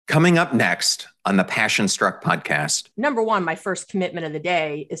Coming up next on the Passion Struck podcast. Number one, my first commitment of the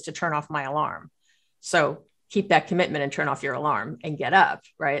day is to turn off my alarm. So keep that commitment and turn off your alarm and get up,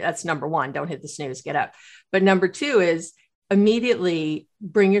 right? That's number one. Don't hit the snooze, get up. But number two is immediately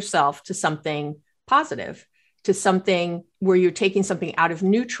bring yourself to something positive, to something where you're taking something out of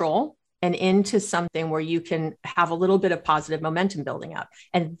neutral and into something where you can have a little bit of positive momentum building up.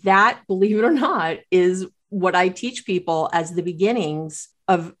 And that, believe it or not, is what I teach people as the beginnings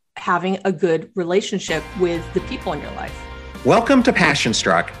of having a good relationship with the people in your life. Welcome to Passion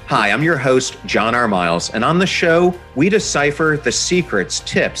Struck. Hi, I'm your host, John R. Miles, and on the show, we decipher the secrets,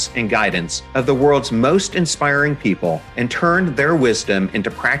 tips, and guidance of the world's most inspiring people and turn their wisdom into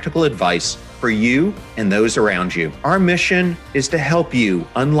practical advice for you and those around you. Our mission is to help you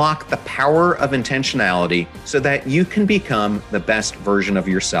unlock the power of intentionality so that you can become the best version of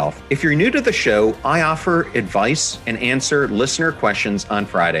yourself. If you're new to the show, I offer advice and answer listener questions on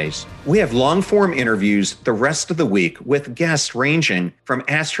Fridays. We have long-form interviews the rest of the week with guests ranging from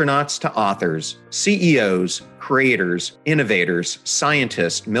astronauts to authors, CEOs, creators, innovators,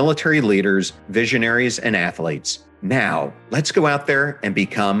 scientists, military leaders, visionaries, and athletes. Now, let's go out there and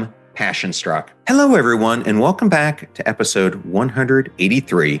become Passion Struck. Hello, everyone, and welcome back to episode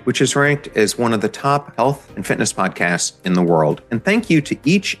 183, which is ranked as one of the top health and fitness podcasts in the world. And thank you to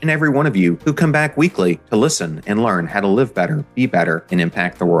each and every one of you who come back weekly to listen and learn how to live better, be better, and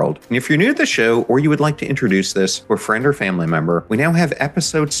impact the world. And if you're new to the show or you would like to introduce this to a friend or family member, we now have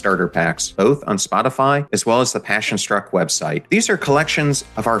episode starter packs, both on Spotify as well as the Passion Struck website. These are collections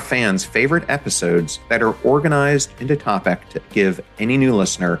of our fans' favorite episodes that are organized into topic to give any new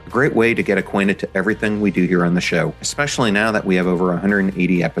listener a great way to get acquainted to everything we do here on the show, especially now that we have over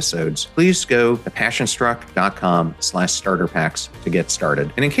 180 episodes. Please go to passionstruck.com/starter packs to get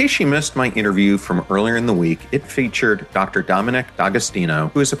started. And in case you missed my interview from earlier in the week, it featured Dr. Dominic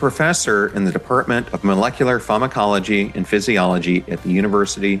D'Agostino, who is a professor in the Department of Molecular Pharmacology and Physiology at the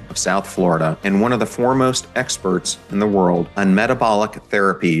University of South Florida, and one of the foremost experts in the world on metabolic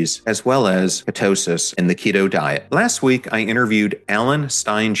therapies, as well as ketosis and the keto diet. Last week, I interviewed Alan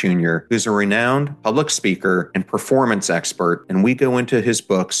Stein Jr., who's a renowned public speaker and performance expert, and we go into his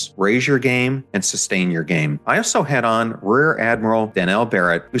books, Raise Your Game and Sustain Your Game. I also had on Rear Admiral Danelle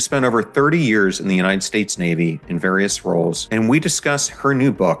Barrett, who spent over 30 years in the United States Navy in various roles, and we discuss her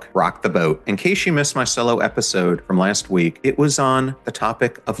new book, Rock the Boat. In case you missed my solo episode from last week, it was on the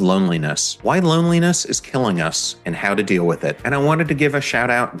topic of loneliness, why loneliness is killing us, and how to deal with it. And I wanted to give a shout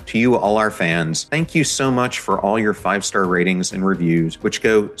out to you, all our fans. Thank you so much for all your 5-star ratings and reviews, which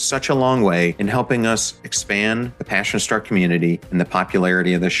go such a long way in helping us expand the Passion Struck community and the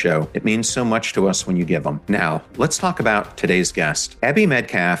popularity of this show. It means so much to us when you give them. Now, let's talk about today's guest. Abby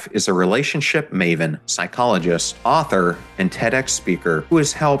Medcalf is a relationship maven, psychologist, author, and TEDx speaker who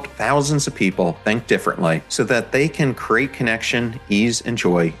has helped thousands of people think differently so that they can create connection, ease, and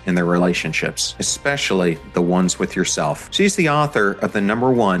joy in their relationships, especially the ones with yourself. She's the author of the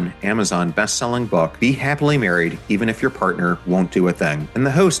 #1 Amazon best-selling book, Be Happily Married Even If Your Partner Won't Do a Thing, and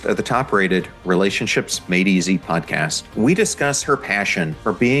the host of the top-rated Relationships Made Easy podcast. We discuss her passion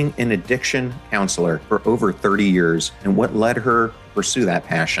for being an addiction counselor for over 30 years and what led her pursue that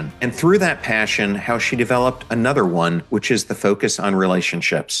passion. And through that passion, how she developed another one, which is the focus on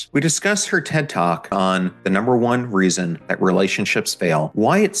relationships. We discuss her TED Talk on the #1 reason that relationships fail,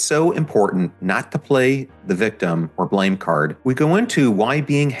 why it's so important not to play the victim or blame card. We go into why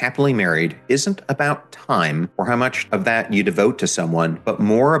being happily married isn't about time or how much of that you devote to someone, but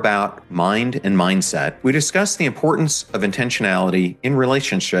more about mind and mindset. We discuss the importance of intentionality in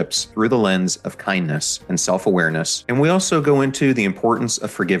relationships through the lens of kindness and self-awareness. And we also go into the importance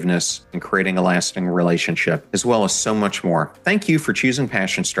of forgiveness and creating a lasting relationship, as well as so much more. Thank you for choosing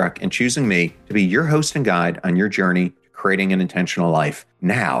Passion Struck and choosing me to be your host and guide on your journey to creating an intentional life.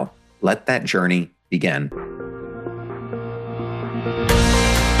 Now, let that journey begin.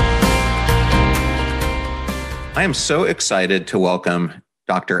 I am so excited to welcome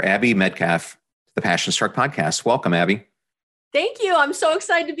Dr. Abby Medcalf to the Passion Struck podcast. Welcome, Abby. Thank you. I'm so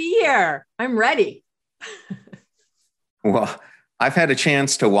excited to be here. I'm ready. Well, I've had a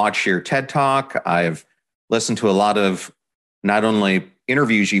chance to watch your TED Talk. I've listened to a lot of not only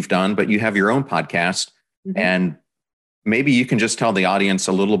interviews you've done, but you have your own podcast. Mm-hmm. And maybe you can just tell the audience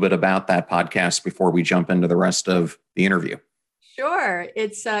a little bit about that podcast before we jump into the rest of the interview. Sure.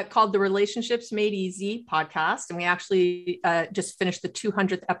 It's called the Relationships Made Easy podcast. And we actually just finished the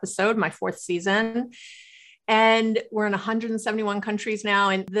 200th episode, my 4th season. And we're in 171 countries now.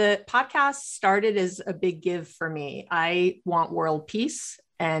 And the podcast started as a big give for me. I want world peace.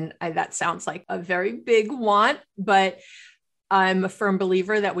 And that sounds like a very big want, but I'm a firm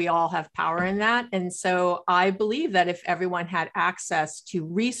believer that we all have power in that. And so I believe that if everyone had access to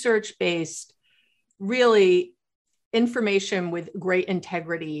research-based, really information with great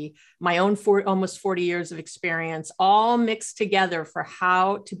integrity, my own almost 40 years of experience, all mixed together for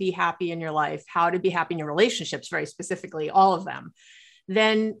how to be happy in your life, how to be happy in your relationships, very specifically, all of them,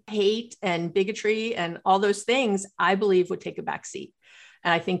 then hate and bigotry and all those things, I believe, would take a back seat.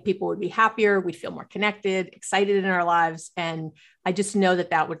 And I think people would be happier. We'd feel more connected, excited in our lives. And I just know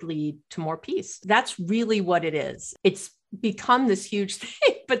that that would lead to more peace. That's really what it is. It's become this huge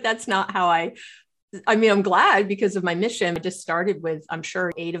thing, but that's not how I mean, I'm glad because of my mission. I just started with, I'm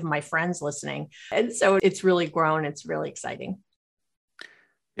sure, 8 of my friends listening. And so it's really grown. It's really exciting.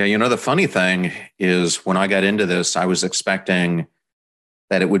 Yeah, the funny thing is when I got into this, I was expecting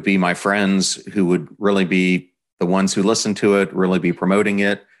that it would be my friends who would really be the ones who listen to it, really be promoting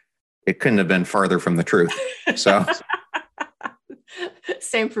it. It couldn't have been farther from the truth. So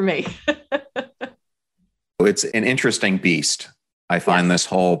same for me. It's an interesting beast. I find this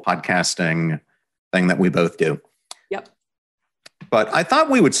whole podcasting thing that we both do. Yep. But I thought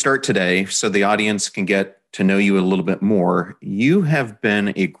we would start today so the audience can get to know you a little bit more. You have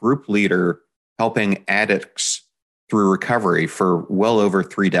been a group leader helping addicts through recovery for well over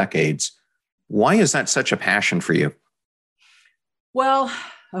 3 decades. Why is that such a passion for you? Well,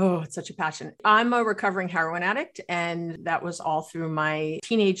 it's such a passion. I'm a recovering heroin addict, and that was all through my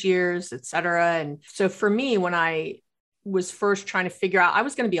teenage years, et cetera. And so for me, when I was first trying to figure out, I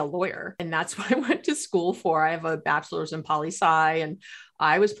was going to be a lawyer, and that's what I went to school for. I have a bachelor's in poli-sci, and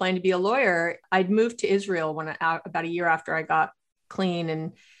I was planning to be a lawyer. I'd moved to Israel about a year after I got clean,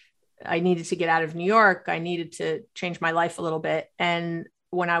 and I needed to get out of New York. I needed to change my life a little bit. And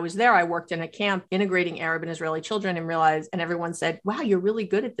when I was there, I worked in a camp integrating Arab and Israeli children and realized, and everyone said, wow, you're really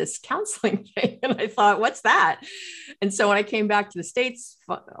good at this counseling thing. And I thought, what's that? And so when I came back to the States,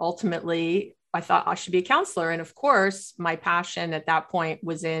 ultimately, I thought I should be a counselor. And of course, my passion at that point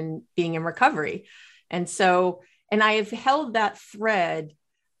was in being in recovery. And I have held that thread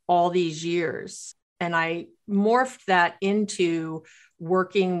all these years. And I morphed that into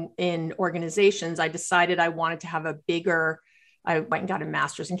working in organizations. I decided I wanted to have I went and got a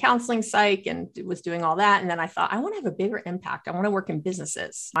master's in counseling psych and was doing all that. And then I thought, I want to have a bigger impact. I want to work in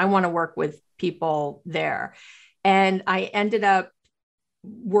businesses. I want to work with people there. And I ended up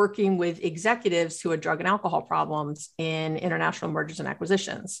working with executives who had drug and alcohol problems in international mergers and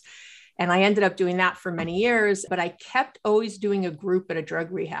acquisitions. And I ended up doing that for many years, but I kept always doing a group at a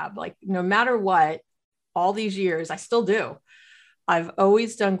drug rehab. Like no matter what, all these years, I still do. I've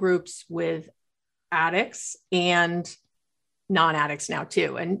always done groups with addicts and non-addicts now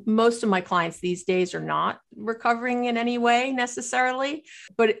too. And most of my clients these days are not recovering in any way necessarily,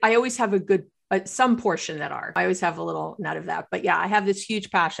 but I always have some portion that are. I always have a little nut of that. But yeah, I have this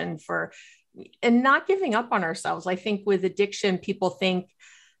huge passion for and not giving up on ourselves. I think with addiction, people think,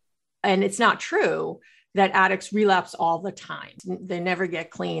 and it's not true, that addicts relapse all the time. They never get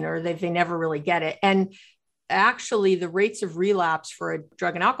clean or they never really get it. And actually, the rates of relapse for a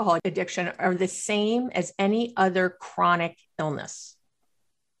drug and alcohol addiction are the same as any other chronic illness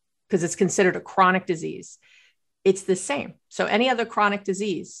because it's considered a chronic disease. It's the same. So any other chronic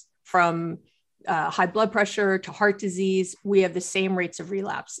disease from high blood pressure to heart disease, we have the same rates of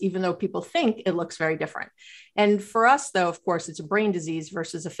relapse, even though people think it looks very different. And for us, though, of course, it's a brain disease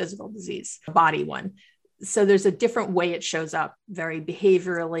versus a physical disease, a body one. So there's a different way it shows up very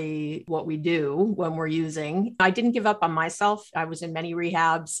behaviorally, what we do when we're using. I didn't give up on myself. I was in many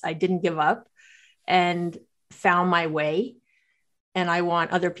rehabs. I didn't give up and found my way. And I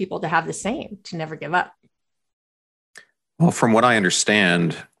want other people to have the same, to never give up. Well, from what I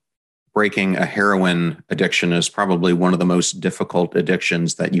understand, breaking a heroin addiction is probably one of the most difficult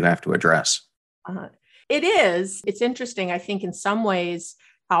addictions that you have to address. It is. It's interesting. I think in some ways,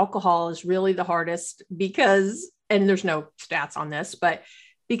 alcohol is really the hardest because, and there's no stats on this, but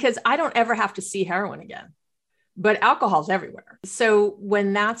because I don't ever have to see heroin again, but alcohol's everywhere. So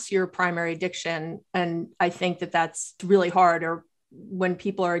when that's your primary addiction, and I think that that's really hard, or when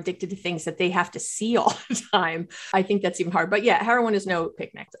people are addicted to things that they have to see all the time, I think that's even hard. But yeah, heroin is no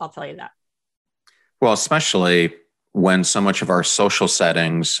picnic. I'll tell you that. Well, especially when so much of our social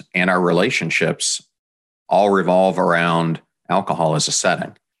settings and our relationships all revolve around alcohol as a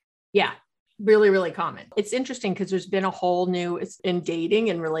setting. Yeah, really, really common. It's interesting because there's been a whole new, it's in dating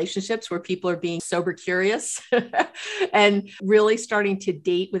and relationships where people are being sober curious and really starting to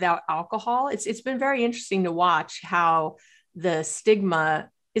date without alcohol. It's been very interesting to watch how the stigma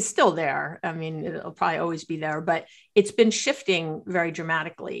is still there. I mean, it'll probably always be there, but it's been shifting very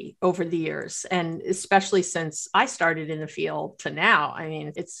dramatically over the years. And especially since I started in the field to now, I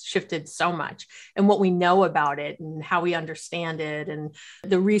mean, it's shifted so much. And what we know about it and how we understand it and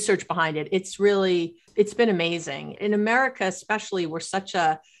the research behind it, it's been amazing. In America, especially, we're such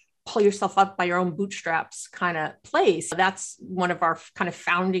a pull yourself up by your own bootstraps kind of place. That's one of our kind of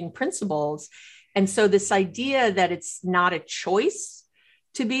founding principles. And so this idea that it's not a choice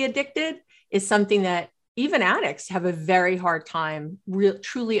to be addicted is something that even addicts have a very hard time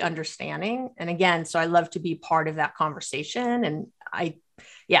truly understanding. And again, so I love to be part of that conversation. And I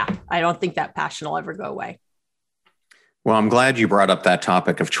don't think that passion will ever go away. Well, I'm glad you brought up that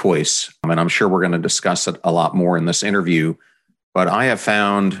topic of choice. And I'm sure we're going to discuss it a lot more in this interview. But I have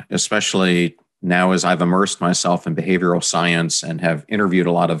found, especially now as I've immersed myself in behavioral science and have interviewed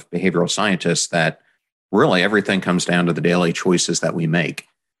a lot of behavioral scientists, that really everything comes down to the daily choices that we make.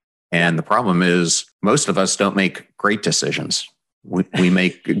 And the problem is most of us don't make great decisions. We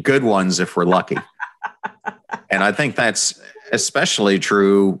make good ones if we're lucky. And I think that's especially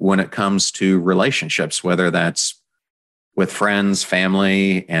true when it comes to relationships, whether that's with friends,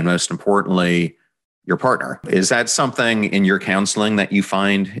 family, and most importantly, your partner. Is that something in your counseling that you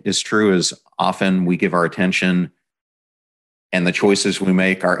find is true? Is often we give our attention and the choices we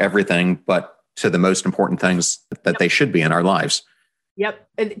make are everything, but to the most important things that they should be in our lives. Yep.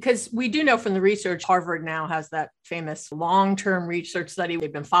 Because we do know from the research, Harvard now has that famous long-term research study.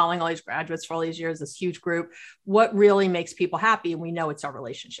 They've been following all these graduates for all these years, this huge group. What really makes people happy? And we know it's our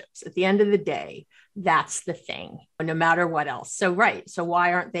relationships. At the end of the day, that's the thing, no matter what else. So, right. So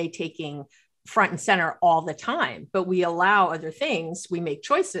why aren't they taking front and center all the time? But we allow other things, we make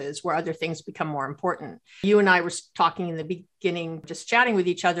choices where other things become more important. You and I were talking in the beginning, just chatting with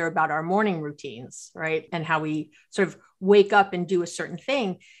each other about our morning routines, right? And how we sort of wake up and do a certain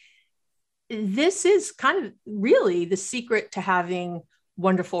thing. This is kind of really the secret to having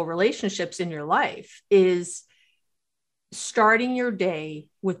wonderful relationships in your life, is starting your day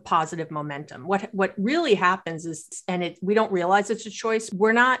with positive momentum. What really happens is, and we don't realize it's a choice,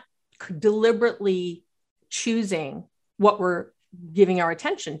 we're not deliberately choosing what we're giving our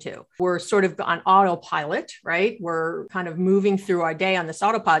attention to. We're sort of on autopilot, right? We're kind of moving through our day on this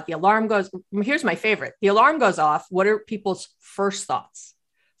autopilot. The alarm goes, here's my favorite. The alarm goes off. What are people's first thoughts?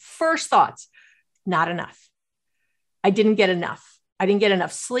 First thoughts, not enough. I didn't get enough. I didn't get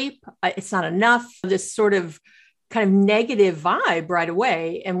enough sleep. It's not enough. This sort of kind of negative vibe right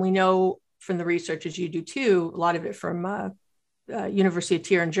away. And we know from the research, as you do too, a lot of it from University of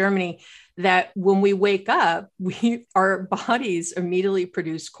Trier in Germany, that when we wake up, our bodies immediately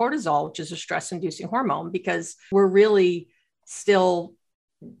produce cortisol, which is a stress-inducing hormone, because we're really still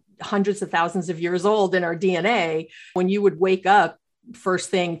hundreds of thousands of years old in our DNA. When you would wake up first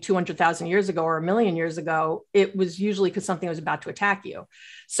thing 200,000 years ago or a million years ago, it was usually because something was about to attack you.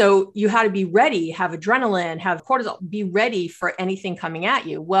 So you had to be ready, have adrenaline, have cortisol, be ready for anything coming at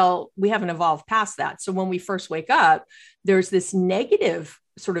you. Well, we haven't evolved past that. So when we first wake up, there's this negative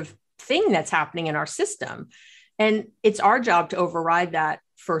sort of thing that's happening in our system. And it's our job to override that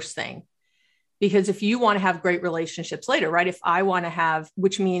first thing. Because if you want to have great relationships later, right? If I want to have,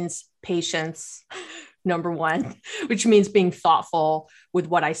 which means patience, number one, which means being thoughtful with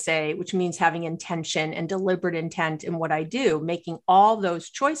what I say, which means having intention and deliberate intent in what I do, making all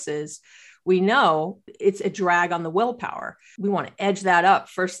those choices, we know it's a drag on the willpower. We want to edge that up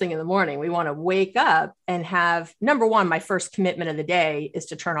first thing in the morning. We want to wake up and have, number one, my first commitment of the day is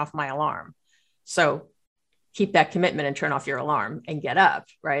to turn off my alarm. So keep that commitment and turn off your alarm and get up,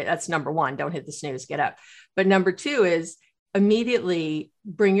 right? That's number one. Don't hit the snooze, get up. But number two is immediately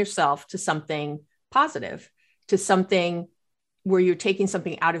bring yourself to something positive, to something where you're taking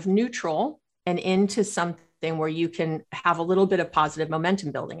something out of neutral and into something where you can have a little bit of positive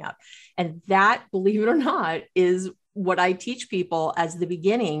momentum building up. And that, believe it or not, is what I teach people as the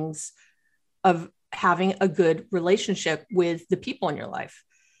beginnings of having a good relationship with the people in your life.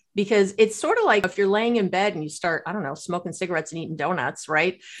 Because it's sort of like if you're laying in bed and you start, I don't know, smoking cigarettes and eating donuts,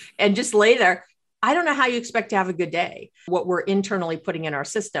 right? And just lay there. I don't know how you expect to have a good day, what we're internally putting in our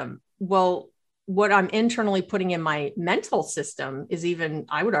system. Well, what I'm internally putting in my mental system is even,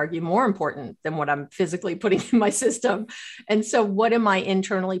 I would argue, more important than what I'm physically putting in my system. And so what am I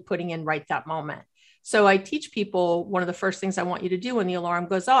internally putting in right that moment? So I teach people, one of the first things I want you to do when the alarm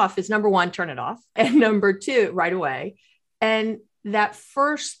goes off is, number one, turn it off. And number two, right away. And that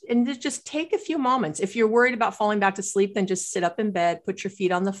first, and just take a few moments. If you're worried about falling back to sleep, then just sit up in bed, put your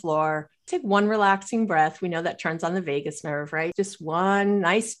feet on the floor, take one relaxing breath. We know that turns on the vagus nerve, right? Just one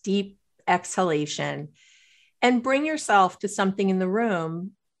nice deep exhalation, and bring yourself to something in the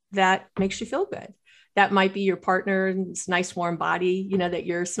room that makes you feel good. That might be your partner's nice warm body, that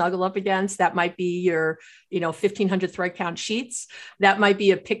you're snuggled up against. That might be your, 1,500 thread count sheets. That might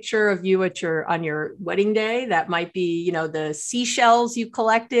be a picture of you on your wedding day. That might be, the seashells you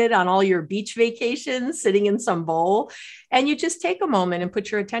collected on all your beach vacations, sitting in some bowl. And you just take a moment and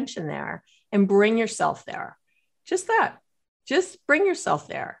put your attention there and bring yourself there. Just that. Just bring yourself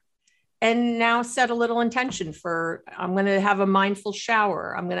there. And now set a little intention for, I'm going to have a mindful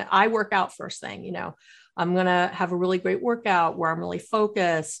shower. I work out first thing, I'm going to have a really great workout where I'm really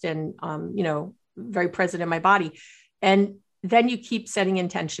focused and, very present in my body. And then you keep setting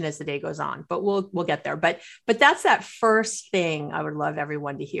intention as the day goes on, but we'll get there. But that's that first thing I would love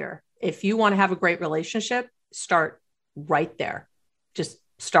everyone to hear. If you want to have a great relationship, start right there. Just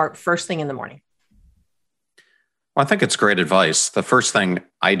start first thing in the morning. Well, I think it's great advice. The first thing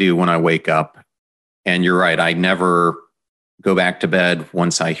I do when I wake up, and you're right, I never go back to bed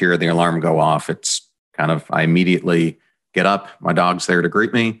once I hear the alarm go off. It's I immediately get up, my dog's there to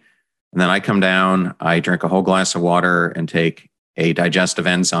greet me, and then I come down, I drink a whole glass of water and take a digestive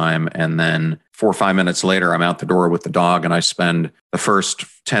enzyme. And then 4 or 5 minutes later, I'm out the door with the dog, and I spend the first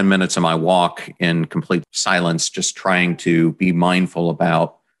 10 minutes of my walk in complete silence, just trying to be mindful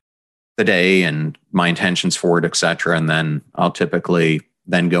about the day and my intentions for it, et cetera. And then I'll typically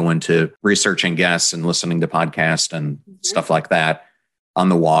then go into researching guests and listening to podcasts and stuff like that on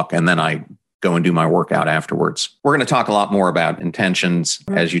the walk. And then I go and do my workout afterwards. We're going to talk a lot more about intentions,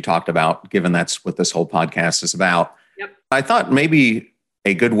 as you talked about, given that's what this whole podcast is about. Yep. I thought maybe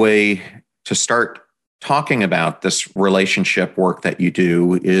a good way to start talking about this relationship work that you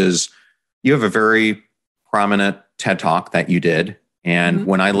do is you have a very prominent TED Talk that you did. And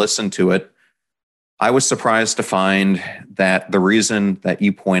when I listened to it, I was surprised to find that the reason that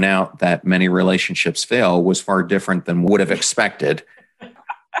you point out that many relationships fail was far different than would have expected.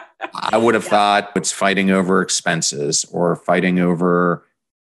 I would have thought it's fighting over expenses or fighting over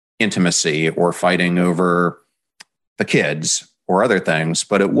intimacy or fighting over the kids or other things,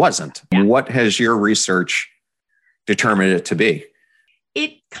 but it wasn't. Yeah. What has your research determined it to be?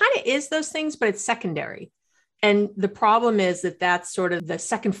 It kind of is those things, but it's secondary. And the problem is that that's sort of the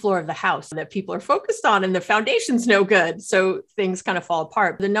second floor of the house that people are focused on, and the foundation's no good. So things kind of fall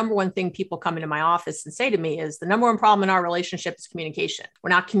apart. The number one thing people come into my office and say to me is the number one problem in our relationship is communication.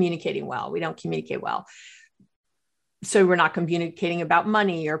 We're not communicating well. We don't communicate well. So we're not communicating about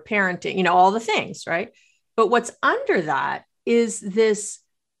money or parenting, all the things, right? But what's under that is this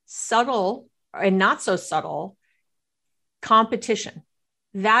subtle and not so subtle competition.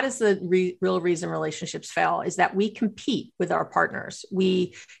 That is the real reason relationships fail, is that we compete with our partners.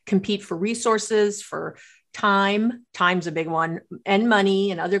 We compete for resources, for time. Time's a big one, and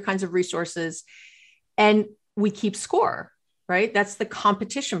money and other kinds of resources. And we keep score, right? That's the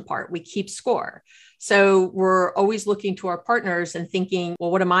competition part. We keep score. So we're always looking to our partners and thinking,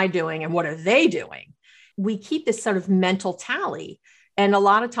 well, what am I doing? And what are they doing? We keep this sort of mental tally. And a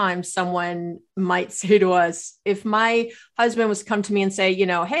lot of times someone might say to us, if my husband was to come to me and say,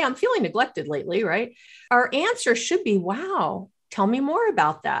 hey, I'm feeling neglected lately, right? Our answer should be, wow, tell me more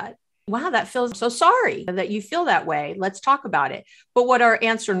about that. Wow, that feels so sorry that you feel that way. Let's talk about it. But what our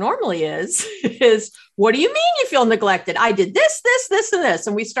answer normally is, what do you mean you feel neglected? I did this, and this.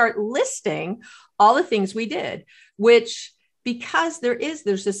 And we start listing all the things we did, which because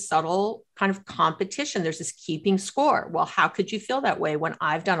there's this subtle kind of competition. There's this keeping score. Well, how could you feel that way when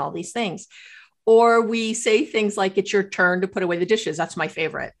I've done all these things? Or we say things like, it's your turn to put away the dishes. That's my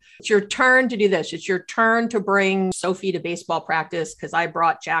favorite. It's your turn to do this. It's your turn to bring Sophie to baseball practice because I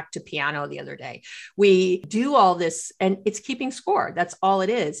brought Jack to piano the other day. We do all this and it's keeping score. That's all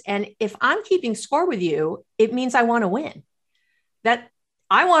it is. And if I'm keeping score with you, it means I want to win. That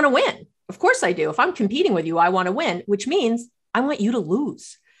I want to win. Of course I do. If I'm competing with you, I want to win, which means I want you to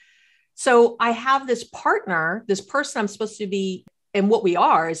lose. So I have this partner, this person I'm supposed to be, and what we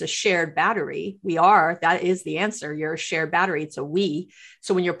are is a shared battery. That is the answer. You're a shared battery. It's a we.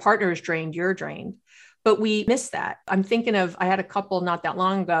 So when your partner is drained, you're drained. But we miss that. I'm thinking of, I had a couple not that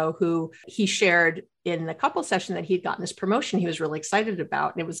long ago who he shared in the couple session that he'd gotten this promotion he was really excited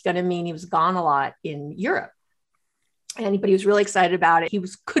about. And it was going to mean he was gone a lot in Europe. But he was really excited about it. He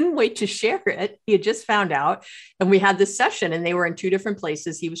couldn't wait to share it. He had just found out. And we had this session and they were in 2 different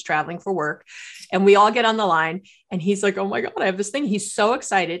places. He was traveling for work and we all get on the line and he's like, oh my God, I have this thing. He's so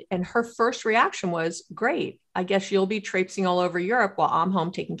excited. And her first reaction was, great. I guess you'll be traipsing all over Europe while I'm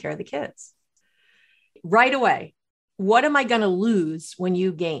home taking care of the kids. Right away. What am I going to lose when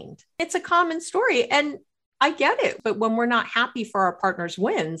you gained? It's a common story. And I get it. But when we're not happy for our partner's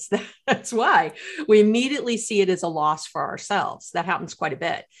wins, that's why we immediately see it as a loss for ourselves. That happens quite a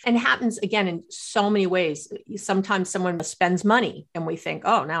bit. And happens again in so many ways. Sometimes someone spends money and we think,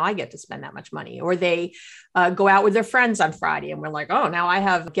 oh, now I get to spend that much money. Or they go out with their friends on Friday and we're like, oh, now I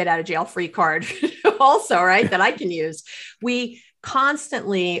have a get out of jail free card also, right? That I can use. We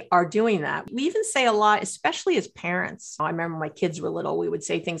constantly are doing that. We even say a lot, especially as parents. I remember my kids were little, we would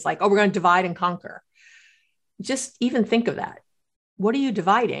say things like, oh, we're going to divide and conquer. Just even think of that. What are you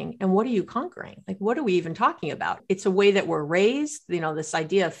dividing and what are you conquering? Like, what are we even talking about? It's a way that we're raised, this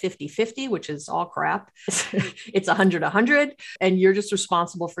idea of 50-50, which is all crap. It's 100-100, and you're just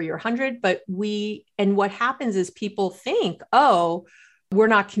responsible for your 100. And what happens is people think, oh, we're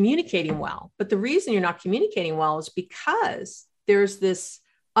not communicating well. But the reason you're not communicating well is because there's this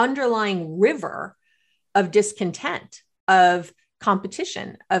underlying river of discontent, of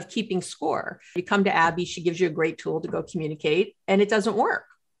competition, of keeping score. You come to Abby, she gives you a great tool to go communicate, and it doesn't work.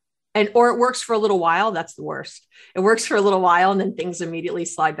 Or it works for a little while. That's the worst. It works for a little while, and then things immediately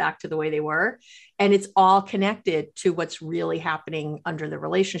slide back to the way they were. And it's all connected to what's really happening under the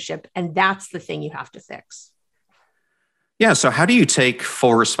relationship. And that's the thing you have to fix. Yeah. So how do you take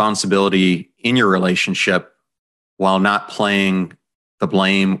full responsibility in your relationship while not playing the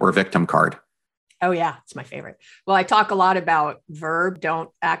blame or victim card? Oh, yeah. It's my favorite. Well, I talk a lot about verb. Don't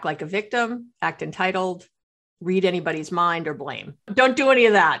act like a victim, act entitled, read anybody's mind, or blame. Don't do any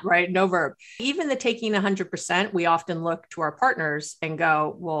of that, right? No verb. Even the taking 100%, we often look to our partners and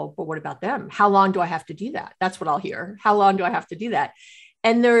go, well, but what about them? How long do I have to do that? That's what I'll hear. How long do I have to do that?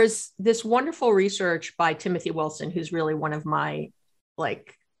 And there's this wonderful research by Timothy Wilson, who's really one of my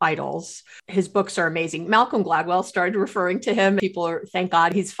idols. His books are amazing. Malcolm Gladwell started referring to him. Thank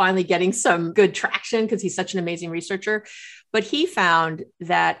God he's finally getting some good traction because he's such an amazing researcher. But he found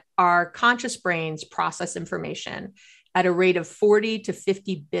that our conscious brains process information at a rate of 40 to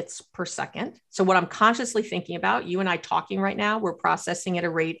 50 bits per second. So what I'm consciously thinking about, you and I talking right now, we're processing at a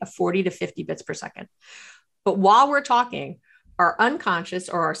rate of 40 to 50 bits per second. But while we're talking, our unconscious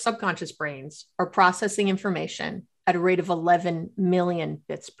or our subconscious brains are processing information at a rate of 11 million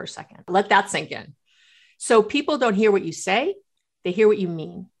bits per second. Let that sink in. So people don't hear what you say, they hear what you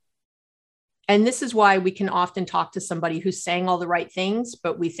mean. And this is why we can often talk to somebody who's saying all the right things,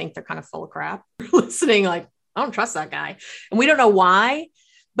 but we think they're kind of full of crap. Listening like, I don't trust that guy. And we don't know why,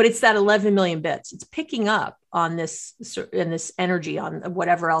 but it's that 11 million bits. It's picking up on this energy, on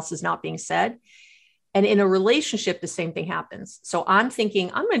whatever else is not being said. And in a relationship, the same thing happens. So I'm thinking,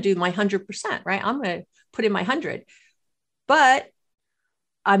 I'm going to do my 100%, right? I'm going to put in my 100, but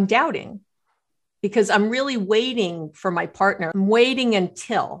I'm doubting because I'm really waiting for my partner. I'm waiting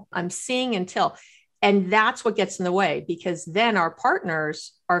until I'm seeing until, and that's what gets in the way, because then our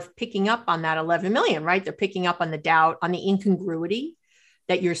partners are picking up on that 11 million, right? They're picking up on the doubt, on the incongruity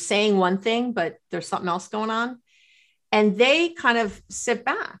that you're saying one thing, but there's something else going on. And they kind of sit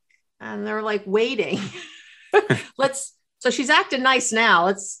back and they're like waiting. So she's acting nice now.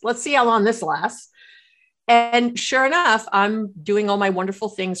 Let's see how long this lasts. And sure enough, I'm doing all my wonderful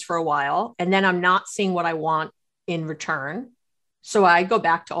things for a while, and then I'm not seeing what I want in return. So I go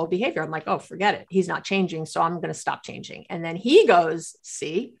back to old behavior. I'm like, oh, forget it. He's not changing. So I'm going to stop changing. And then he goes,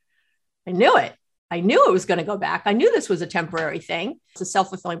 see, I knew it. I knew it was going to go back. I knew this was a temporary thing. It's a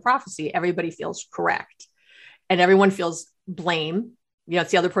self-fulfilling prophecy. Everybody feels correct and everyone feels blame.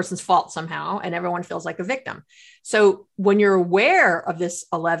 It's the other person's fault somehow, and everyone feels like a victim. So when you're aware of this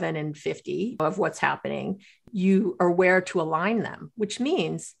 11 and 50 of what's happening, you are aware to align them, which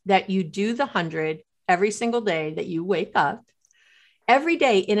means that you do the 100 every single day that you wake up, every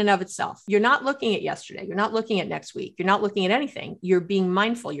day in and of itself. You're not looking at yesterday. You're not looking at next week. You're not looking at anything. You're being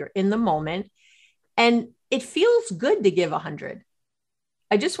mindful. You're in the moment. And it feels good to give 100.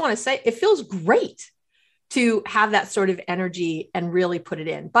 I just want to say it feels great to have that sort of energy and really put it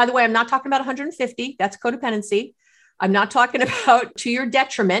in. By the way, I'm not talking about 150. That's codependency. I'm not talking about to your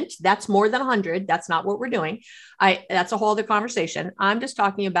detriment. That's more than 100. That's not what we're doing. That's a whole other conversation. I'm just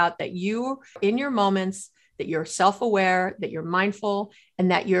talking about that you, in your moments, that you're self-aware, that you're mindful,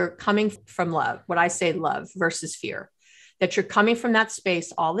 and that you're coming from love. What I say, love versus fear, that you're coming from that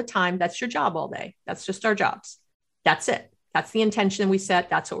space all the time. That's your job all day. That's just our jobs. That's it. That's the intention we set.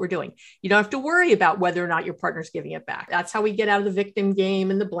 That's what we're doing. You don't have to worry about whether or not your partner's giving it back. That's how we get out of the victim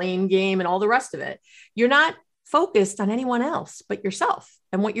game and the blame game and all the rest of it. You're not focused on anyone else but yourself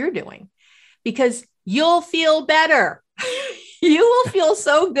and what you're doing, because you'll feel better. You will feel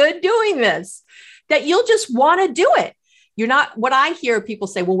so good doing this that you'll just want to do it. You're not, what I hear people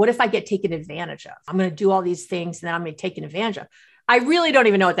say, well, what if I get taken advantage of? I'm going to do all these things and then I'm going to be taken advantage of. I really don't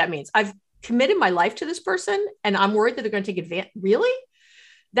even know what that means. I've committed my life to this person and I'm worried that they're going to take advantage. Really?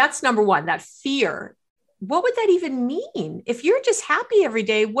 That's number one, that fear. What would that even mean? If you're just happy every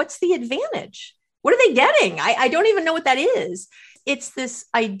day, what's the advantage? What are they getting? I don't even know what that is. It's this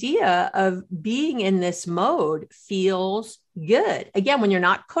idea of being in this mode feels good. Again, when you're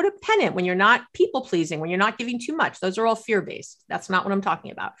not codependent, when you're not people pleasing, when you're not giving too much, those are all fear-based. That's not what I'm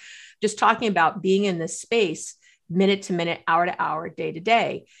talking about. Just talking about being in this space, minute to minute, hour to hour, day to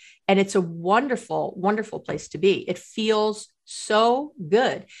day. And it's a wonderful, wonderful place to be. It feels so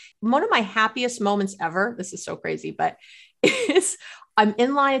good. One of my happiest moments ever, this is so crazy, but is I'm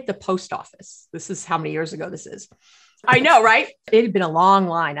in line at the post office. This is how many years ago this is. I know, right? It had been a long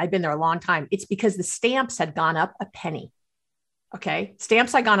line. I'd been there a long time. It's because the stamps had gone up a penny. Okay.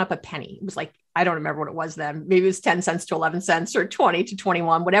 Stamps had gone up a penny. It was like, I don't remember what it was then. Maybe it was 10 cents to 11 cents or 20 to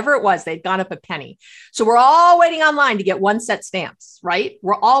 21, whatever it was, they'd gone up a penny. So we're all waiting online to get 1 cent stamps, right?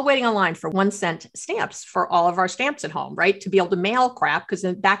 We're all waiting online for 1 cent stamps for all of our stamps at home, right? To be able to mail crap. Because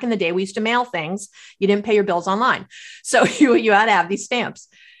back in the day, we used to mail things. You didn't pay your bills online. So you had to have these stamps.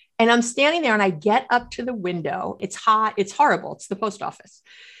 And I'm standing there and I get up to the window. It's hot. It's horrible. It's the post office.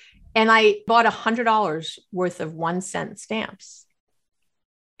 And I bought $100 worth of 1 cent stamps.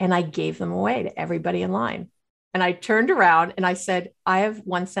 And I gave them away to everybody in line. And I turned around and I said, I have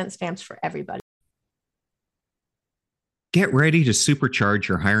 1 cent stamps for everybody. Get ready to supercharge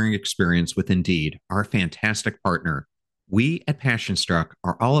your hiring experience with Indeed, our fantastic partner. We at PassionStruck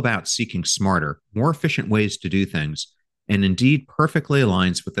are all about seeking smarter, more efficient ways to do things. And Indeed perfectly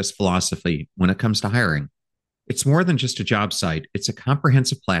aligns with this philosophy when it comes to hiring. It's more than just a job site. It's a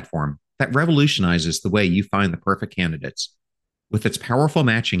comprehensive platform that revolutionizes the way you find the perfect candidates. With its powerful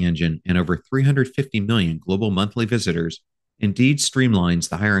matching engine and over 350 million global monthly visitors, Indeed streamlines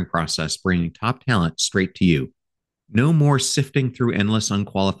the hiring process, bringing top talent straight to you. No more sifting through endless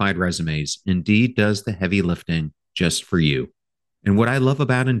unqualified resumes. Indeed does the heavy lifting just for you. And what I love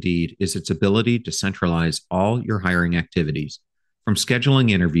about Indeed is its ability to centralize all your hiring activities, from scheduling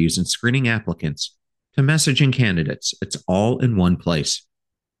interviews and screening applicants to messaging candidates. It's all in one place.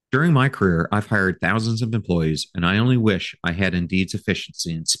 During my career, I've hired thousands of employees, and I only wish I had Indeed's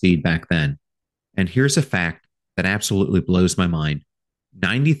efficiency and speed back then. And here's a fact that absolutely blows my mind.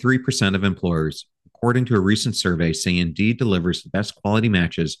 93% of employers, according to a recent survey, say Indeed delivers the best quality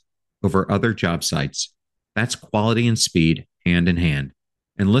matches over other job sites. That's quality and speed hand in hand.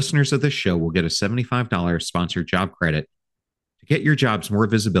 And listeners of this show will get a $75 sponsored job credit to get your jobs more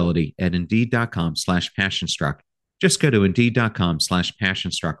visibility at Indeed.com/PassionStruck. Just go to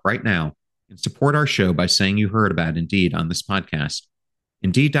Indeed.com/PassionStruck right now and support our show by saying you heard about Indeed on this podcast.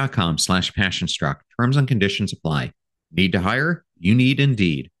 Indeed.com/PassionStruck. Terms and conditions apply. Need to hire? You need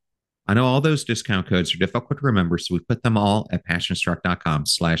Indeed. I know all those discount codes are difficult to remember, so we put them all at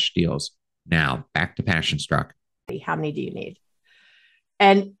PassionStruck.com/deals. Now, back to PassionStruck. How many do you need?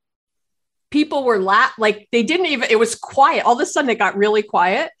 And people were like, they didn't even, it was quiet. All of a sudden it got really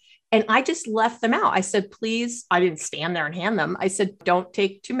quiet. And I just left them out. I said, please, I didn't stand there and hand them. I said, don't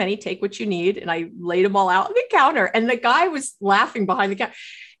take too many, take what you need. And I laid them all out on the counter. And the guy was laughing behind the counter.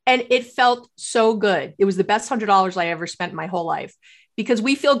 And it felt so good. It was the best $100 I ever spent in my whole life, because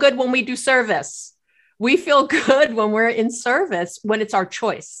we feel good when we do service. We feel good when we're in service, when it's our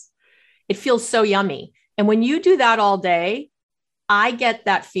choice. It feels so yummy. And when you do that all day, I get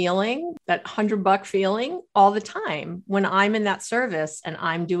that feeling, that $100 feeling all the time when I'm in that service and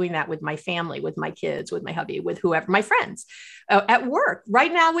I'm doing that with my family, with my kids, with my hubby, with whoever, my friends, at work,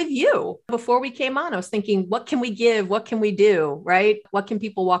 right now with you. Before we came on, I was thinking, what can we give? What can we do? Right? What can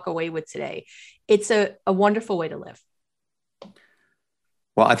people walk away with today? It's a wonderful way to live.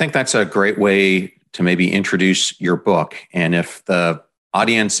 Well, I think that's a great way to maybe introduce your book. And if the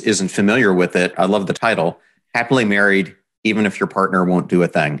audience isn't familiar with it, I love the title, Happily Married, Even If Your Partner Won't Do a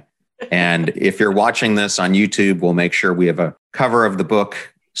Thing. And if you're watching this on YouTube, we'll make sure we have a cover of the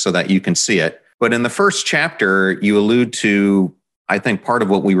book so that you can see it. But in the first chapter, you allude to, I think, part of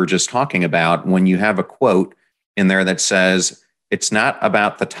what we were just talking about when you have a quote in there that says, it's not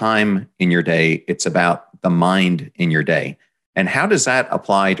about the time in your day, it's about the mind in your day. And how does that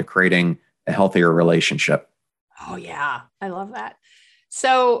apply to creating a healthier relationship? Oh, yeah. I love that.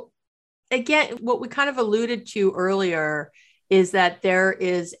 So again, what we kind of alluded to earlier is that there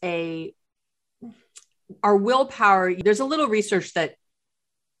is our willpower. There's a little research that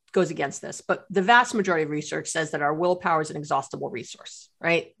goes against this, but the vast majority of research says that our willpower is an inexhaustible resource,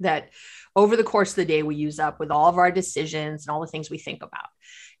 right? That over the course of the day, we use up with all of our decisions and all the things we think about.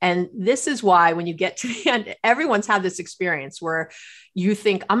 And this is why when you get to the end, everyone's had this experience where you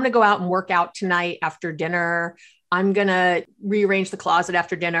think, I'm going to go out and work out tonight after dinner. I'm going to rearrange the closet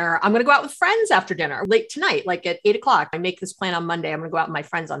after dinner. I'm going to go out with friends after dinner late tonight, like at 8 o'clock. I make this plan on Monday. I'm going to go out with my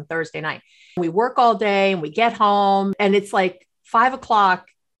friends on Thursday night. We work all day and we get home and it's like 5 o'clock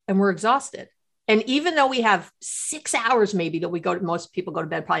and we're exhausted. And even though we have 6 hours, maybe that most people go to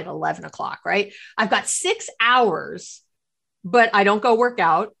bed probably at 11 o'clock, right? I've got 6 hours, but I don't go work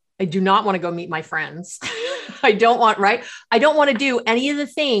out. I do not want to go meet my friends. I don't want to do any of the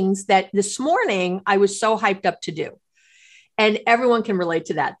things that this morning I was so hyped up to do. And everyone can relate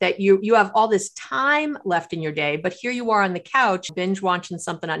to that you have all this time left in your day, but here you are on the couch, binge watching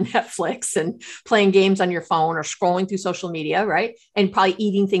something on Netflix and playing games on your phone or scrolling through social media, right? And probably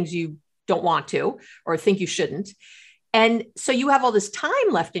eating things you don't want to or think you shouldn't. And so you have all this time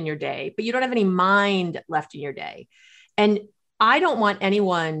left in your day, but you don't have any mind left in your day. And I don't want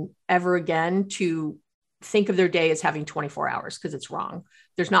anyone ever again to think of their day as having 24 hours because it's wrong.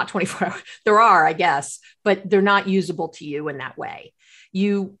 There's not 24 hours. There are, I guess, but they're not usable to you in that way.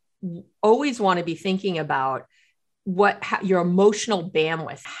 You always want to be thinking about your emotional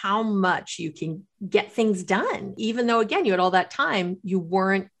bandwidth, how much you can get things done, even though, again, you had all that time, you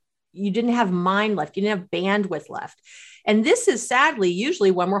didn't have mind left, you didn't have bandwidth left. And this is sadly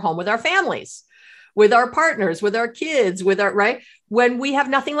usually when we're home with our families, with our partners, with our kids, right? When we have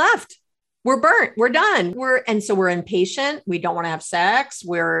nothing left. We're burnt, we're done. And so we're impatient. We don't want to have sex.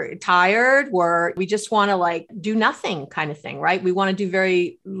 We're tired. We just want to do nothing kind of thing, right? We want to do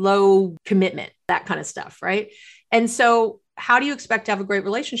very low commitment, that kind of stuff, right? And so how do you expect to have a great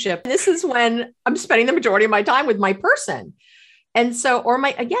relationship? This is when I'm spending the majority of my time with my person. And so, or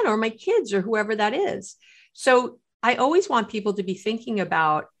my kids or whoever that is. So I always want people to be thinking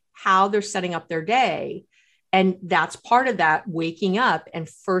about how they're setting up their day. And that's part of that, waking up and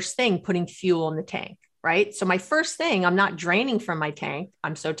first thing, putting fuel in the tank, right? So my first thing, I'm not draining from my tank.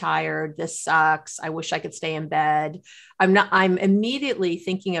 I'm so tired. This sucks. I wish I could stay in bed. I'm immediately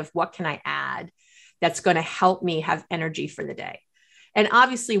thinking of what can I add that's going to help me have energy for the day. And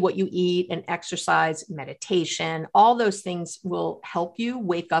obviously what you eat and exercise, meditation, all those things will help you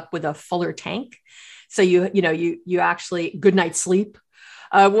wake up with a fuller tank. So you actually, good night's sleep.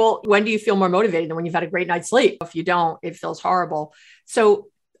 Well, when do you feel more motivated than when you've had a great night's sleep? If you don't, it feels horrible. So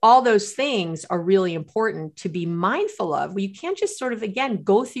all those things are really important to be mindful of. You can't just sort of, again,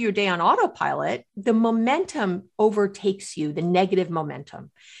 go through your day on autopilot. The momentum overtakes you, the negative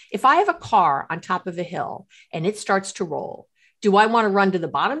momentum. If I have a car on top of a hill and it starts to roll, do I want to run to the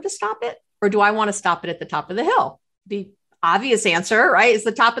bottom to stop it? Or do I want to stop it at the top of the hill? The obvious answer, right, is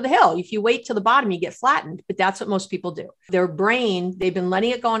the top of the hill. If you wait till the bottom, you get flattened, but that's what most people do. Their brain, they've been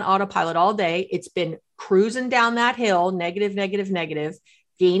letting it go on autopilot all day. It's been cruising down that hill, negative, negative, negative,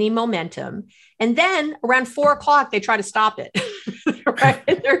 gaining momentum. And then around 4 o'clock, they try to stop it. Right?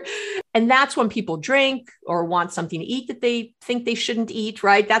 And that's when people drink or want something to eat that they think they shouldn't eat,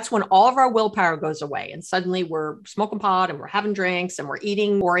 right? That's when all of our willpower goes away. And suddenly we're smoking pot and we're having drinks and we're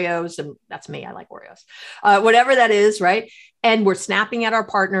eating Oreos. And that's me. I like Oreos, whatever that is, right? And we're snapping at our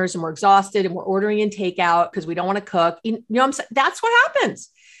partners and we're exhausted and we're ordering in takeout because we don't want to cook. You know what I'm saying? That's what happens.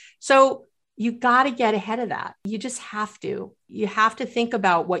 So you got to get ahead of that. You just have to. You have to think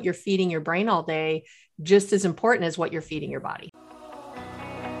about what you're feeding your brain all day, just as important as what you're feeding your body.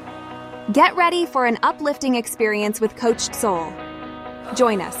 Get ready for an uplifting experience with Coached Soul.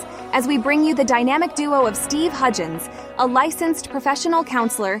 Join us as we bring you the dynamic duo of Steve Hudgens, a licensed professional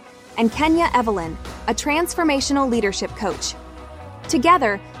counselor, and Kenya Evelyn, a transformational leadership coach.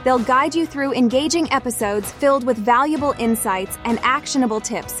 Together, they'll guide you through engaging episodes filled with valuable insights and actionable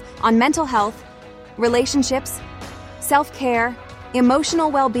tips on mental health, relationships, self-care,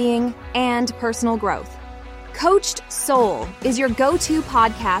 emotional well-being, and personal growth. Coached Soul is your go-to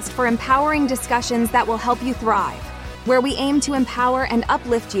podcast for empowering discussions that will help you thrive, where we aim to empower and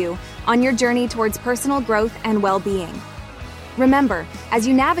uplift you on your journey towards personal growth and well-being. Remember, as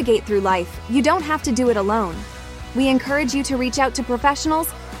you navigate through life, you don't have to do it alone. We encourage you to reach out to professionals,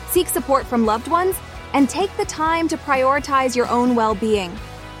 seek support from loved ones, and take the time to prioritize your own well-being.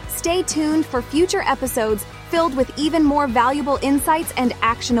 Stay tuned for future episodes filled with even more valuable insights and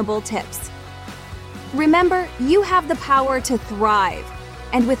actionable tips. Remember, you have the power to thrive.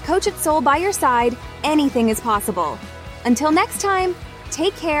 And with Coached Soul by your side, anything is possible. Until next time,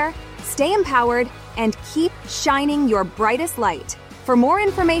 take care, stay empowered, and keep shining your brightest light. For more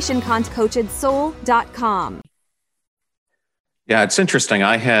information, contact coachedsoul.com. Yeah, it's interesting.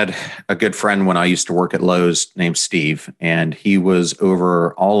 I had a good friend when I used to work at Lowe's named Steve, and he was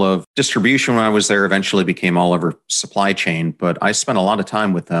over all of distribution when I was there, eventually became all over supply chain, but I spent a lot of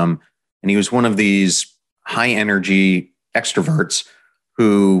time with him. And he was one of these high energy extroverts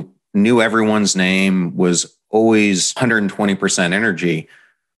who knew everyone's name, was always 120% energy.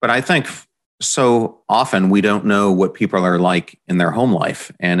 But I think so often we don't know what people are like in their home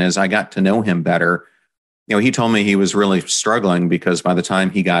life. And as I got to know him better, he told me he was really struggling because by the time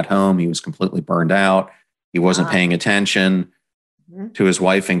he got home, he was completely burned out. He wasn't paying attention to his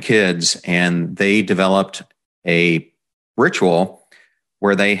wife and kids. And they developed a ritual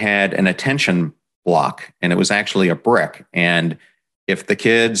where they had an attention block, and it was actually a brick. And if the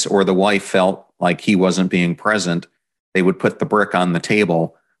kids or the wife felt like he wasn't being present, they would put the brick on the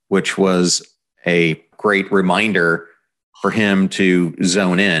table, which was a great reminder for him to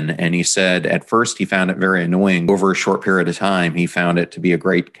zone in. And he said at first he found it very annoying. Over a short period of time, he found it to be a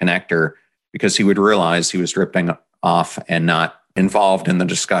great connector because he would realize he was drifting off and not involved in the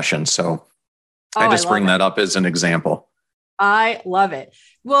discussion. So I just bring that up as an example. I love it.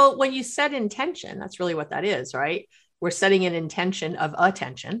 Well, when you set intention, that's really what that is, right? We're setting an intention of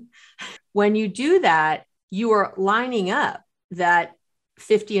attention. When you do that, you are lining up that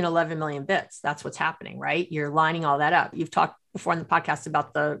 50 and 11 million bits. That's what's happening, right? You're lining all that up. You've talked before in the podcast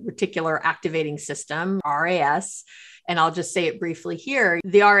about the reticular activating system, RAS, and I'll just say it briefly here.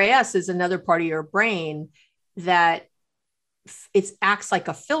 The RAS is another part of your brain that it acts like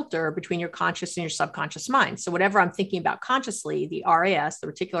a filter between your conscious and your subconscious mind. So whatever I'm thinking about consciously, the RAS, the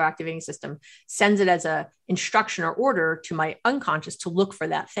reticular activating system, sends it as a instruction or order to my unconscious to look for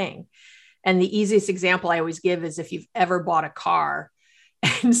that thing. And the easiest example I always give is if you've ever bought a car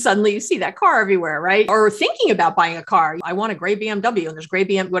and suddenly you see that car everywhere, right? Or thinking about buying a car. I want a gray BMW, and there's gray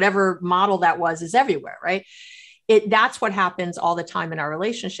BMW, whatever model that was is everywhere, right? That's what happens all the time in our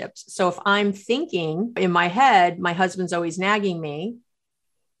relationships. So if I'm thinking in my head, my husband's always nagging me,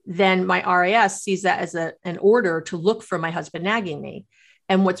 then my RAS sees that as an order to look for my husband nagging me.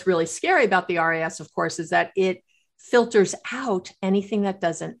 And what's really scary about the RAS, of course, is that it filters out anything that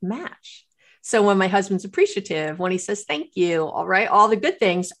doesn't match. So when my husband's appreciative, when he says, thank you, all right, all the good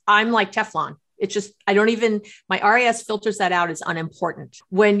things, I'm like Teflon. It's just, my RAS filters that out as unimportant.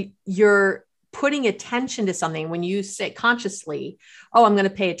 When you're putting attention to something, when you say consciously, oh, I'm going to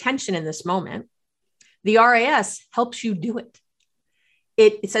pay attention in this moment, the RAS helps you do it.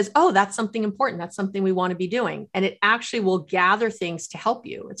 It says, oh, that's something important. That's something we want to be doing. And it actually will gather things to help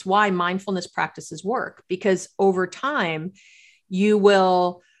you. It's why mindfulness practices work, because over time, you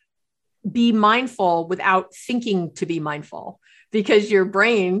will be mindful without thinking to be mindful, because your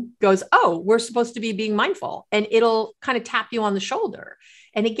brain goes, oh, we're supposed to be being mindful. And it'll kind of tap you on the shoulder.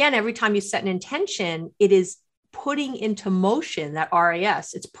 And again, every time you set an intention, it is putting into motion that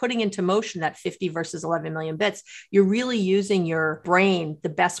RAS. It's putting into motion that 50 versus 11 million bits. You're really using your brain the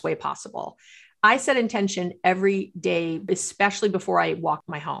best way possible. I set intention every day, especially before I walk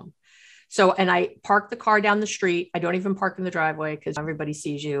my home. So, and I park the car down the street. I don't even park in the driveway because everybody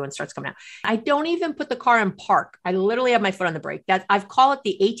sees you and starts coming out. I don't even put the car in park. I literally have my foot on the brake. I've called it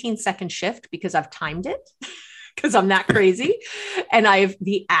the 18-second shift because I've timed it. Because I'm that crazy. And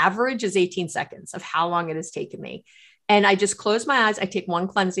the average is 18 seconds of how long it has taken me. And I just close my eyes. I take one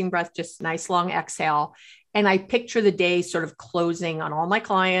cleansing breath, just nice long exhale. And I picture the day sort of closing on all my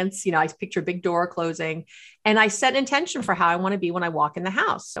clients. I picture a big door closing, and I set an intention for how I want to be when I walk in the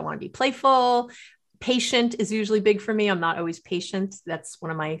house. I want to be playful. Patient is usually big for me. I'm not always patient. That's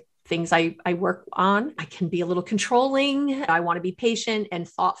one of my things I work on. I can be a little controlling. I want to be patient and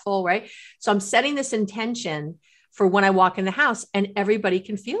thoughtful, right? So I'm setting this intention for when I walk in the house, and everybody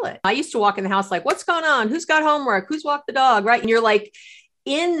can feel it. I used to walk in the house like, what's going on? Who's got homework? Who's walked the dog, right? And you're like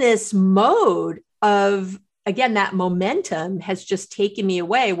in this mode of, again, that momentum has just taken me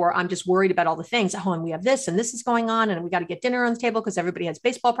away, where I'm just worried about all the things. Oh, and we have this and this is going on, and we got to get dinner on the table because everybody has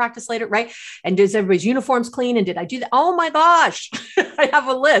baseball practice later, right? And does everybody's uniforms clean? And did I do that? Oh my gosh, I have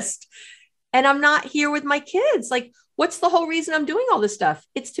a list. And I'm not here with my kids. Like, what's the whole reason I'm doing all this stuff?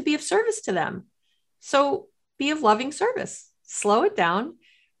 It's to be of service to them. So be of loving service. Slow it down,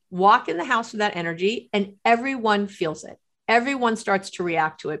 walk in the house with that energy, and everyone feels it. Everyone starts to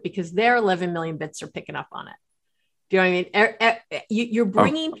react to it because their 11 million bits are picking up on it. Do you know what I mean? You're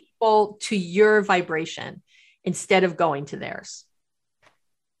bringing people to your vibration instead of going to theirs.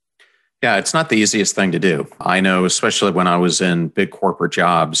 Yeah, it's not the easiest thing to do. I know, especially when I was in big corporate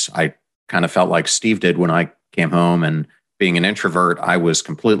jobs, I kind of felt like Steve did when I came home, and being an introvert, I was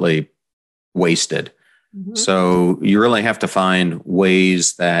completely wasted. Mm-hmm. So you really have to find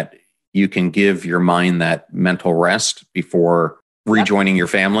ways that you can give your mind that mental rest before rejoining your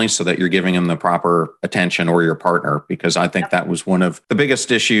family, so that you're giving them the proper attention, or your partner, because I think that was one of the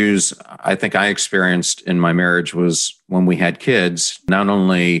biggest issues I think I experienced in my marriage was when we had kids. Not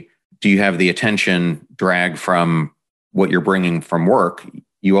only do you have the attention drag from what you're bringing from work,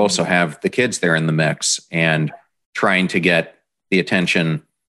 you also have the kids there in the mix and trying to get the attention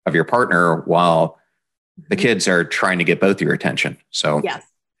of your partner while the kids are trying to get both your attention. So yes.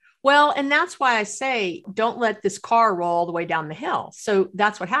 Well, and that's why I say, don't let this car roll all the way down the hill. So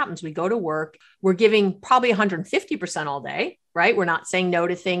that's what happens. We go to work, we're giving probably 150% all day, right? We're not saying no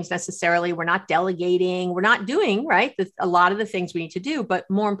to things necessarily. We're not delegating. We're not doing, right, a lot of the things we need to do. But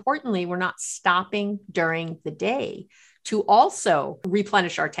more importantly, we're not stopping during the day to also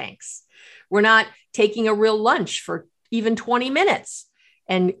replenish our tanks. We're not taking a real lunch for even 20 minutes.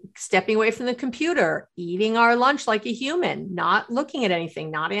 And stepping away from the computer, eating our lunch like a human, not looking at anything,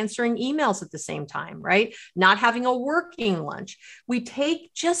 not answering emails at the same time, right? Not having a working lunch. We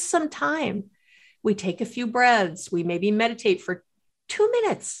take just some time. We take a few breaths. We maybe meditate for 2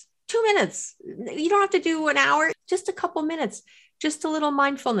 minutes, 2 minutes. You don't have to do an hour, just a couple minutes, just a little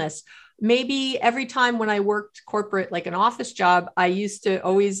mindfulness. Maybe every time when I worked corporate, like an office job, I used to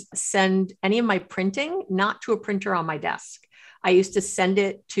always send any of my printing, not to a printer on my desk. I used to send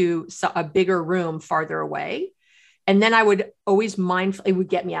it to a bigger room farther away. And then I would always it would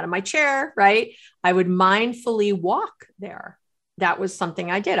get me out of my chair, right? I would mindfully walk there. That was something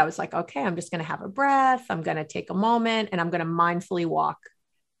I did. I was like, okay, I'm just going to have a breath. I'm going to take a moment and I'm going to mindfully walk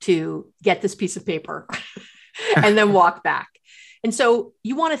to get this piece of paper and then walk back. And so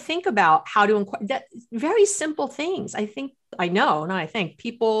you want to think about how to that very simple things.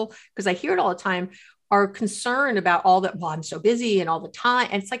 People, because I hear it all the time, are concerned about all that. Well, I'm so busy and all the time.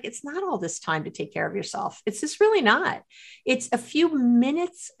 And it's like, it's not all this time to take care of yourself. It's just really not. It's a few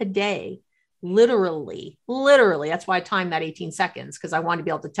minutes a day, literally. That's why I timed that 18 seconds, because I want to be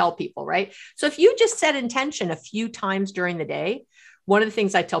able to tell people, right? So if you just set intention a few times during the day, one of the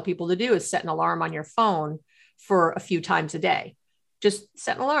things I tell people to do is set an alarm on your phone for a few times a day. Just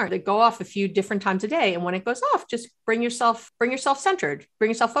set an alarm that go off a few different times a day. And when it goes off, just bring yourself centered,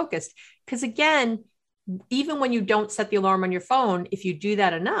 bring yourself focused. Because again, even when you don't set the alarm on your phone, if you do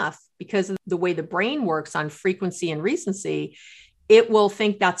that enough, because of the way the brain works on frequency and recency, it will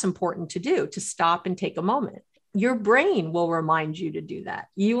think that's important to do, to stop and take a moment. Your brain will remind you to do that.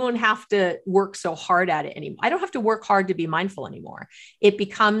 You won't have to work so hard at it anymore. I don't have to work hard to be mindful anymore. It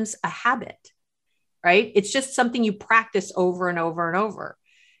becomes a habit, right? It's just something you practice over and over and over.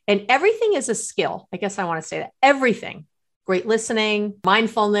 And everything is a skill. I guess I want to say that everything, great listening,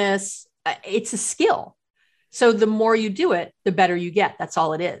 mindfulness, it's a skill. So the more you do it, the better you get. That's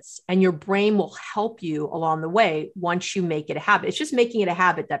all it is. And your brain will help you along the way once you make it a habit. It's just making it a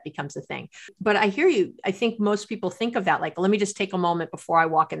habit that becomes a thing. But I hear you. I think most people think of that like, let me just take a moment before I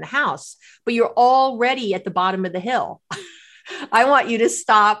walk in the house. But you're already at the bottom of the hill. I want you to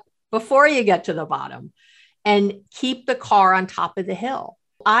stop before you get to the bottom and keep the car on top of the hill.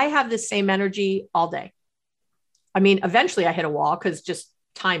 I have the same energy all day. I mean, eventually I hit a wall because just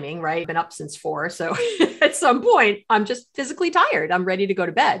timing, right? I've been up since 4. So at some point, I'm just physically tired. I'm ready to go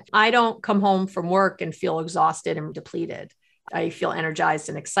to bed. I don't come home from work and feel exhausted and depleted. I feel energized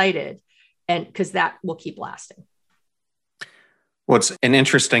and excited, and because that will keep lasting. Well, it's an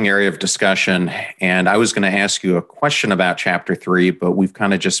interesting area of discussion. And I was going to ask you a question about chapter 3, but we've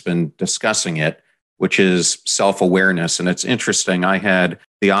kind of just been discussing it, which is self-awareness. And it's interesting. I had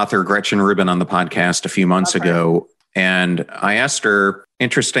the author Gretchen Rubin on the podcast a few months ago. And I asked her,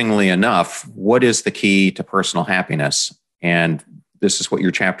 interestingly enough, what is the key to personal happiness? And this is what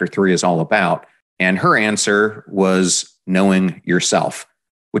your chapter 3 is all about. And her answer was knowing yourself,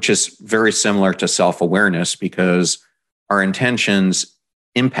 which is very similar to self-awareness because our intentions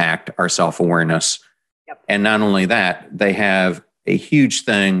impact our self-awareness. Yep. And not only that, they have a huge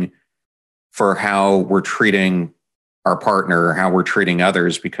thing for how we're treating our partner, how we're treating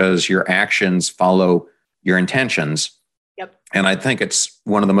others, because your actions follow your intentions. Yep. And I think it's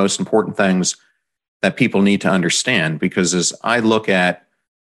one of the most important things that people need to understand, because as I look at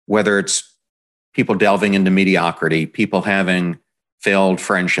whether it's people delving into mediocrity, people having failed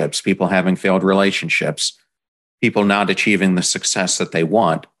friendships, people having failed relationships, people not achieving the success that they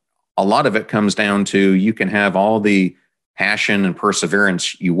want, a lot of it comes down to you can have all the passion and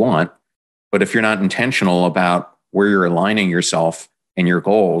perseverance you want, but if you're not intentional about where you're aligning yourself and your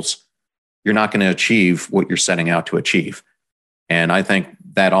goals, you're not going to achieve what you're setting out to achieve. And I think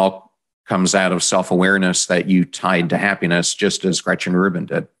that all comes out of self-awareness that you tied to happiness, just as Gretchen Rubin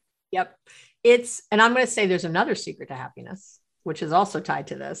did. Yep. And I'm going to say there's another secret to happiness, which is also tied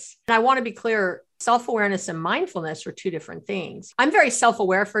to this. And I want to be clear, self-awareness and mindfulness are two different things. I'm very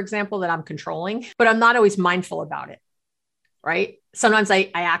self-aware, for example, that I'm controlling, but I'm not always mindful about it, right? Sometimes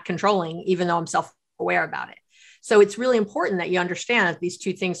I act controlling, even though I'm self-aware about it. So it's really important that you understand that these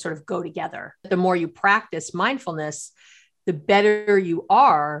two things sort of go together. The more you practice mindfulness, the better you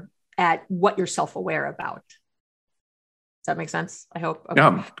are at what you're self-aware about. Does that make sense? I hope. Okay.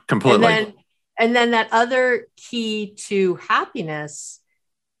 Yeah, completely. And then that other key to happiness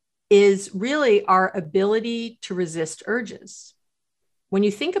is really our ability to resist urges. When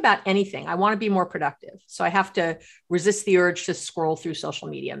you think about anything, I want to be more productive. So I have to resist the urge to scroll through social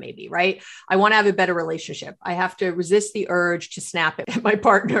media, maybe, right? I want to have a better relationship. I have to resist the urge to snap at my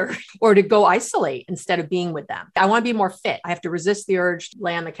partner or to go isolate instead of being with them. I want to be more fit. I have to resist the urge to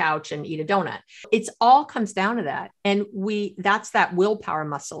lay on the couch and eat a donut. It's all comes down to that. And that's that willpower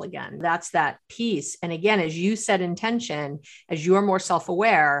muscle again. That's that piece. And again, as you set intention, as you're more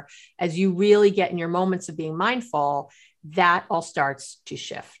self-aware, as you really get in your moments of being mindful, that all starts to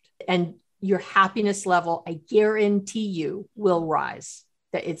shift, and your happiness level, I guarantee you, will rise.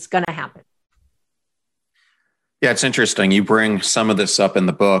 That it's going to happen. Yeah, it's interesting. You bring some of this up in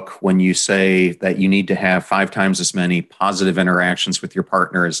the book when you say that you need to have 5 times as many positive interactions with your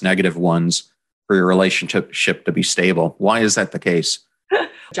partner as negative ones for your relationship to be stable. Why is that the case?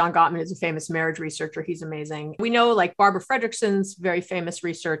 John Gottman is a famous marriage researcher. He's amazing. We know, like Barbara Fredrickson's very famous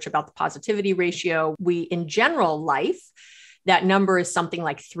research about the positivity ratio. In general life, that number is something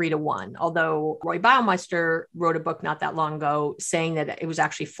like 3 to 1. Although Roy Baumeister wrote a book not that long ago saying that it was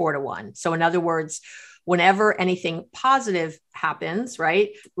actually 4 to 1. So in other words, whenever anything positive happens,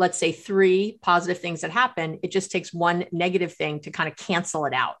 right? Let's say 3 positive things that happen, it just takes 1 negative thing to kind of cancel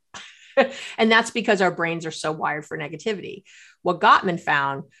it out. And that's because our brains are so wired for negativity. What Gottman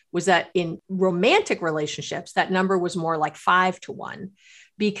found was that in romantic relationships, that number was more like 5 to 1,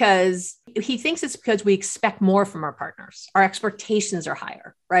 because he thinks it's because we expect more from our partners. Our expectations are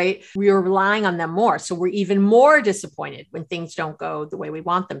higher, right? We are relying on them more. So we're even more disappointed when things don't go the way we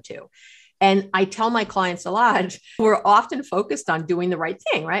want them to. And I tell my clients a lot, we're often focused on doing the right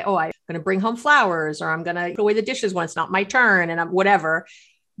thing, right? Oh, I'm going to bring home flowers, or I'm going to put away the dishes when it's not my turn, and I'm whatever.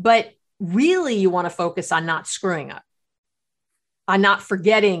 But really, you want to focus on not screwing up, on not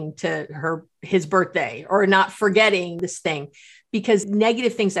forgetting his birthday, or not forgetting this thing, because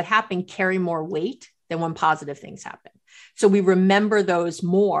negative things that happen carry more weight than when positive things happen. So we remember those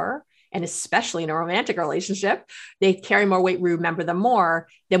more, and especially in a romantic relationship, they carry more weight. We remember them more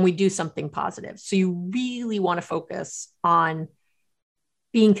than we do something positive. So you really want to focus on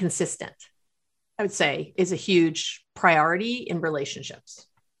being consistent, I would say, is a huge priority in relationships.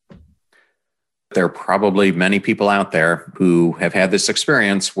 There are probably many people out there who have had this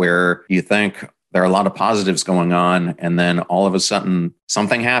experience where you think there are a lot of positives going on, and then all of a sudden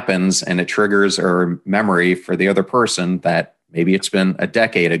something happens and it triggers a memory for the other person that maybe it's been a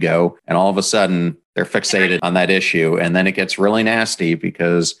decade ago, and all of a sudden they're fixated on that issue. And then it gets really nasty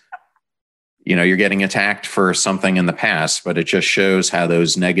because, you're getting attacked for something in the past, but it just shows how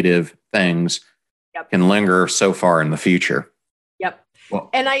those negative things can linger so far in the future. Yep. Well,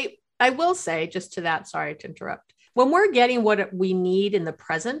 and I will say, just to that, sorry to interrupt, when we're getting what we need in the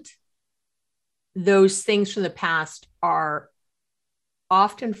present, those things from the past are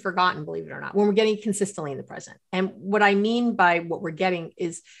often forgotten, believe it or not, when we're getting consistently in the present. And what I mean by what we're getting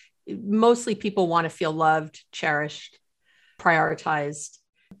is mostly people want to feel loved, cherished, prioritized.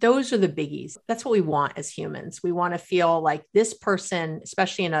 Those are the biggies. That's what we want as humans. We want to feel like this person,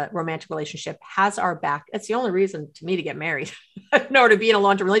 especially in a romantic relationship, has our back. That's the only reason to me to get married, or to be in a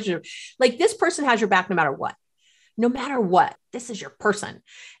long-term relationship. Like, this person has your back no matter what. No matter what, this is your person.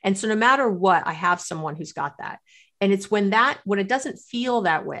 And so no matter what, I have someone who's got that. And it's when it doesn't feel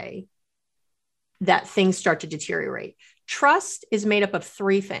that way, that things start to deteriorate. Trust is made up of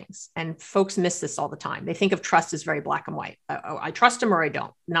 3 things. And folks miss this all the time. They think of trust as very black and white. I trust him or I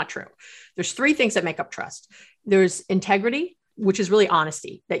don't. Not true. There's 3 things that make up trust. There's integrity, which is really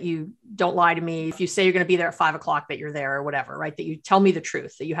honesty, that you don't lie to me. If you say you're going to be there at 5:00, that you're there or whatever, right? That you tell me the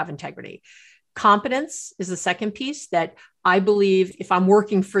truth, that you have integrity. Competence is the second piece, that I believe if I'm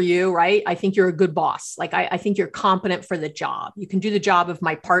working for you, right, I think you're a good boss. Like, I think you're competent for the job. You can do the job of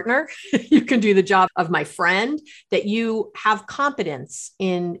my partner. You can do the job of my friend, that you have competence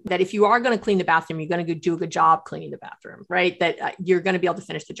in that. If you are going to clean the bathroom, you're going to do a good job cleaning the bathroom, right? That you're going to be able to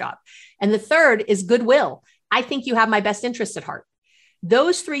finish the job. And the third is goodwill. I think you have my best interests at heart.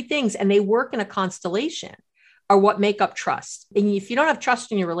 Those 3 things, and they work in a constellation, are what make up trust. And if you don't have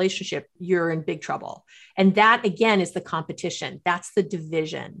trust in your relationship, you're in big trouble. And that, again, is the competition. That's the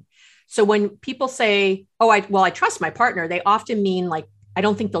division. So when people say, I trust my partner, they often mean like, I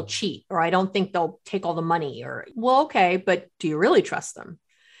don't think they'll cheat, or I don't think they'll take all the money, or, well, okay, but do you really trust them?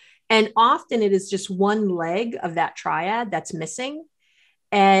 And often it is just one leg of that triad that's missing.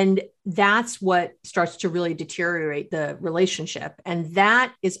 And that's what starts to really deteriorate the relationship. And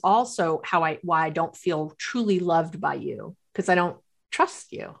that is also why I don't feel truly loved by you, because I don't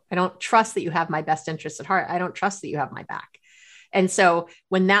trust you. I don't trust that you have my best interests at heart. I don't trust that you have my back. And so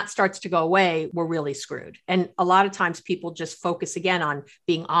when that starts to go away, we're really screwed. And a lot of times people just focus again on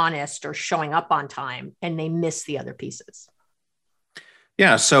being honest or showing up on time, and they miss the other pieces.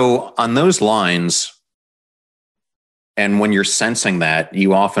 Yeah. So on those lines, and when you're sensing that,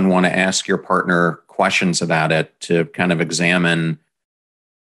 you often want to ask your partner questions about it to kind of examine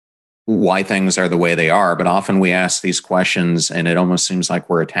why things are the way they are. But often we ask these questions and it almost seems like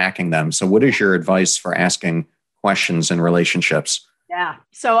we're attacking them. So what is your advice for asking questions in relationships? Yeah.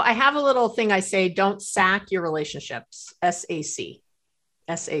 So I have a little thing I say, don't sack your relationships. SAC.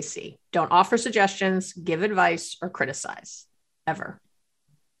 SAC. Don't offer suggestions, give advice, or criticize ever,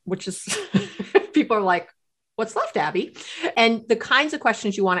 which is people are like, what's left, Abby? And the kinds of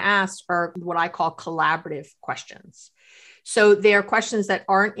questions you want to ask are what I call collaborative questions. So they are questions that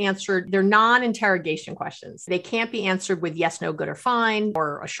aren't answered. They're non-interrogation questions. They can't be answered with yes, no, good, or fine,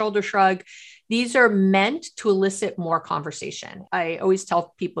 or a shoulder shrug. These are meant to elicit more conversation. I always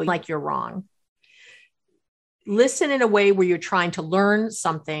tell people, like, you're wrong. Listen in a way where you're trying to learn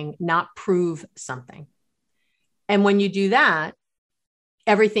something, not prove something. And when you do that,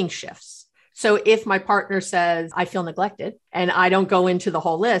 everything shifts. So if my partner says, I feel neglected, and I don't go into the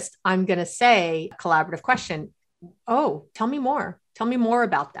whole list, I'm going to say, collaborative question, oh, tell me more. Tell me more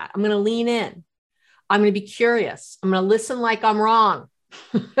about that. I'm going to lean in. I'm going to be curious. I'm going to listen like I'm wrong,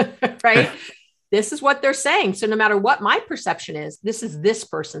 right? This is what they're saying. So no matter what my perception is, this is this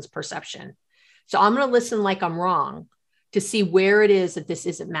person's perception. So I'm going to listen like I'm wrong to see where it is that this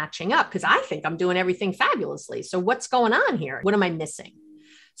isn't matching up, because I think I'm doing everything fabulously. So what's going on here? What am I missing?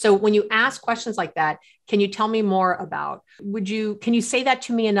 So when you ask questions like that, can you tell me more about, can you say that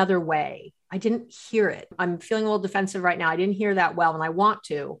to me another way? I didn't hear it. I'm feeling a little defensive right now. I didn't hear that well, and I want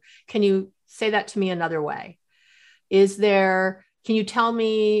to. Can you say that to me another way? Can you tell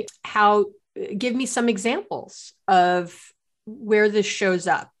me give me some examples of where this shows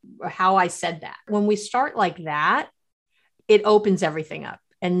up or how I said that? When we start like that, it opens everything up.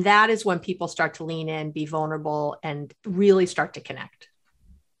 And that is when people start to lean in, be vulnerable, and really start to connect.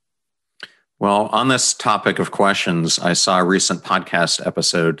 Well, on this topic of questions, I saw a recent podcast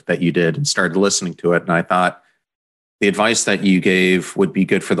episode that you did and started listening to it. And I thought the advice that you gave would be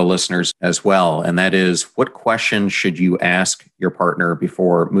good for the listeners as well. And that is, what questions should you ask your partner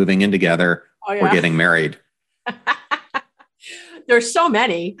before moving in together or getting married? There's so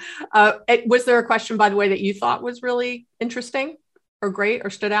many. Was there a question, by the way, that you thought was really interesting or great or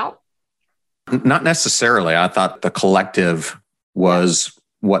stood out? Not necessarily. I thought the collective was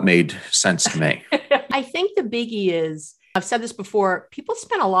what made sense to me. I think the biggie is, I've said this before, people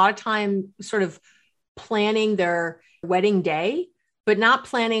spend a lot of time sort of planning their wedding day, but not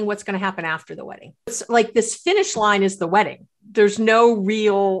planning what's going to happen after the wedding. It's like this finish line is the wedding. There's no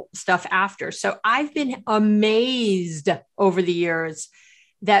real stuff after. So I've been amazed over the years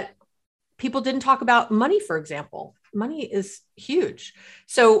that people didn't talk about money, for example. Money is huge.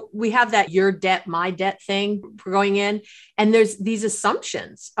 So we have that your debt, my debt thing for going in. And there's these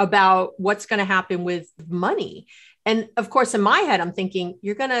assumptions about what's going to happen with money. And of course, in my head, I'm thinking,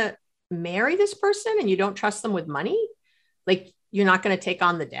 you're going to marry this person and you don't trust them with money? Like, you're not going to take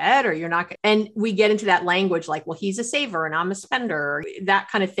on the debt, or you're not. And we get into that language like, well, he's a saver and I'm a spender, that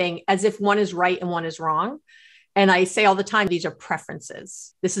kind of thing, as if one is right and one is wrong. And I say all the time, these are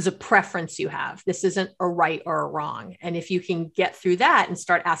preferences. This is a preference you have. This isn't a right or a wrong. And if you can get through that and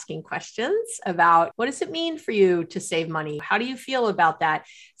start asking questions about, what does it mean for you to save money? How do you feel about that?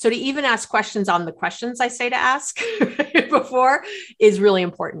 So to even ask questions on the questions I say to ask before is really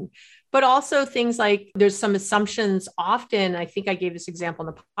important. But also things like, there's some assumptions often, I think I gave this example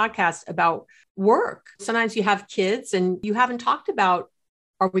in the podcast, about work. Sometimes you have kids and you haven't talked about,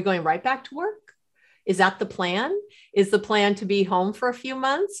 are we going right back to work? Is that the plan? Is the plan to be home for a few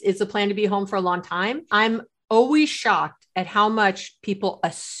months? Is the plan to be home for a long time? I'm always shocked at how much people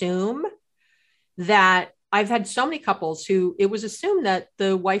assume that. I've had so many couples who it was assumed that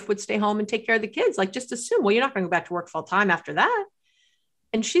the wife would stay home and take care of the kids. Like, just assume, well, you're not going to go back to work full time after that.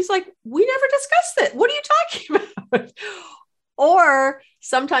 And she's like, we never discussed it. What are you talking about? Or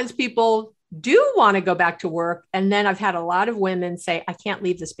sometimes people do want to go back to work. And then I've had a lot of women say, I can't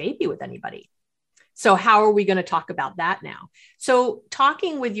leave this baby with anybody. So how are we going to talk about that now? So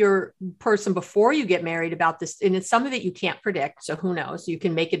talking with your person before you get married about this, and some of it you can't predict. So who knows? You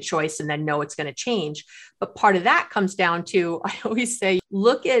can make a choice and then know it's going to change. But part of that comes down to, I always say,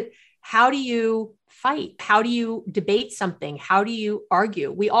 look at, how do you fight? How do you debate something? How do you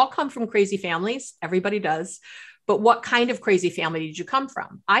argue? We all come from crazy families. Everybody does. But what kind of crazy family did you come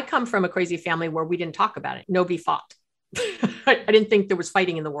from? I come from a crazy family where we didn't talk about it. Nobody fought. I didn't think there was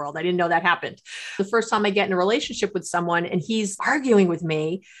fighting in the world. I didn't know that happened. The first time I get in a relationship with someone and he's arguing with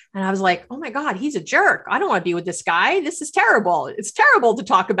me, and I was like, oh my God, he's a jerk. I don't want to be with this guy. This is terrible. It's terrible to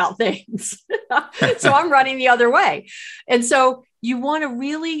talk about things. So I'm running the other way. And so you want to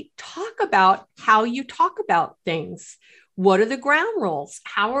really talk about how you talk about things. What are the ground rules?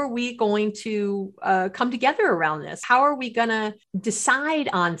 How are we going to come together around this? How are we going to decide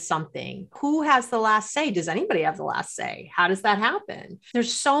on something? Who has the last say? Does anybody have the last say? How does that happen?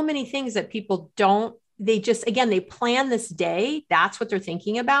 There's so many things that people don't, they just, again, they plan this day. That's what they're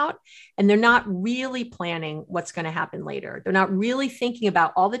thinking about. And they're not really planning what's going to happen later. They're not really thinking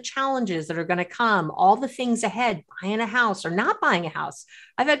about all the challenges that are going to come, all the things ahead, buying a house or not buying a house.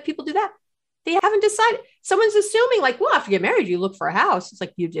 I've had people do that. They haven't decided. Someone's assuming like, well, after you get married, you look for a house. It's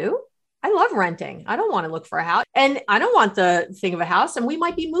like, you do? I love renting. I don't want to look for a house. And I don't want the thing of a house. And we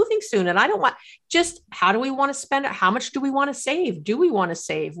might be moving soon. And I don't want, just how do we want to spend it? How much do we want to save? Do we want to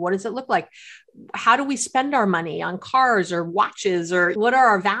save? What does it look like? How do we spend our money on cars or watches, or what are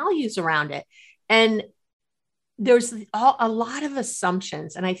our values around it? And there's a lot of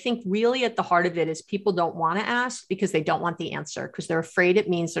assumptions. And I think really at the heart of it is people don't want to ask because they don't want the answer, because they're afraid it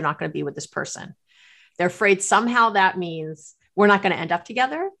means they're not going to be with this person. They're afraid somehow that means we're not going to end up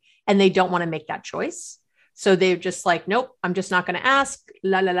together, and they don't want to make that choice. So they're just like, nope, I'm just not going to ask,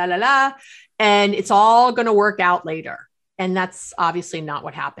 la, la, la, la, la. And it's all going to work out later. And that's obviously not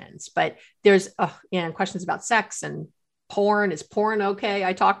what happens. But there's questions about sex and porn. Is porn okay?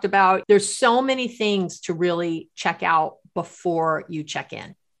 I talked about, there's so many things to really check out before you check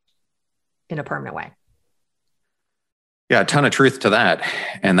in a permanent way. Yeah, a ton of truth to that.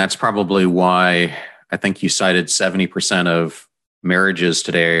 And that's probably why I think you cited 70% of marriages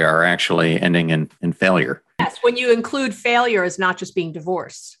today are actually ending in failure. Yes, when you include failure as not just being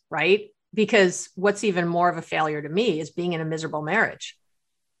divorced, right? Because what's even more of a failure to me is being in a miserable marriage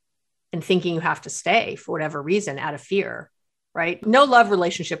and thinking you have to stay for whatever reason out of fear, right? No love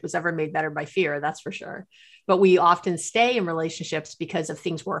relationship was ever made better by fear, that's for sure. But we often stay in relationships because of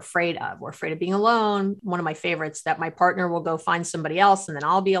things we're afraid of. We're afraid of being alone. One of my favorites, that my partner will go find somebody else and then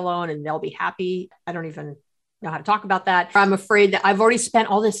I'll be alone and they'll be happy. I don't even know how to talk about that. I'm afraid that I've already spent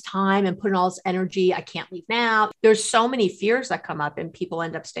all this time and put in all this energy. I can't leave now. There's so many fears that come up, and people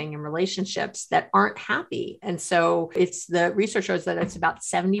end up staying in relationships that aren't happy. And so it's, the research shows that it's about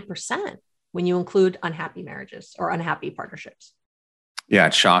 70% when you include unhappy marriages or unhappy partnerships. Yeah,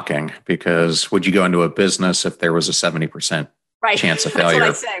 it's shocking, because would you go into a business if there was a 70% chance of failure?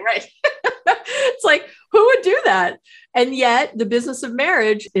 That's what I say, right? It's like, who would do that? And yet the business of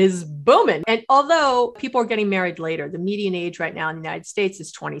marriage is booming. And although people are getting married later, the median age right now in the United States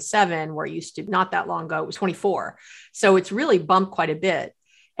is 27, where it used to, not that long ago, it was 24. So it's really bumped quite a bit,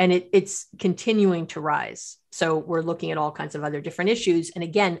 and it's continuing to rise. So we're looking at all kinds of other different issues. And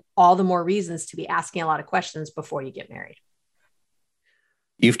again, all the more reasons to be asking a lot of questions before you get married.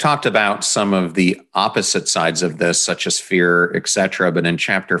 You've talked about some of the opposite sides of this, such as fear, et cetera. But in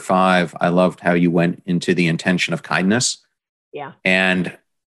chapter 5, I loved how you went into the intention of kindness. Yeah. And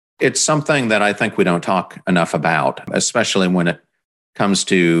it's something that I think we don't talk enough about, especially when it comes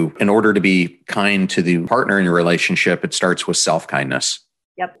to, in order to be kind to the partner in your relationship, it starts with self-kindness.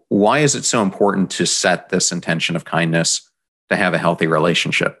 Yep. Why is it so important to set this intention of kindness to have a healthy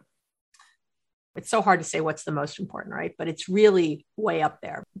relationship? It's so hard to say what's the most important, right? But it's really way up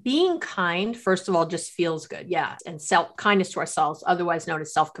there. Being kind, first of all, just feels good. Yeah. And kindness to ourselves, otherwise known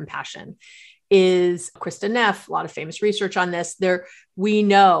as self-compassion, is Krista Neff, a lot of famous research on this. We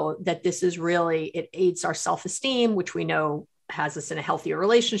know that this is really, it aids our self-esteem, which we know has us in a healthier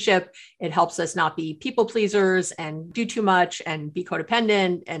relationship. It helps us not be people pleasers and do too much and be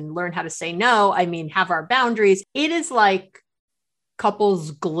codependent and learn how to say no. I mean, have our boundaries. It is like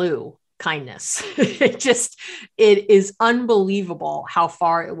couples glue. Kindness. It is unbelievable how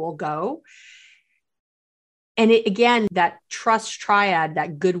far it will go. And again, that trust triad,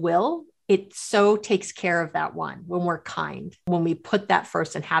 that goodwill, it so takes care of that one when we're kind, when we put that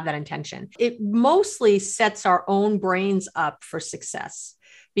first and have that intention. It mostly sets our own brains up for success.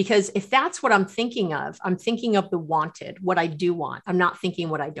 Because if that's what I'm thinking of the wanted, what I do want. I'm not thinking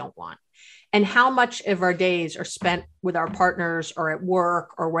what I don't want. And how much of our days are spent with our partners or at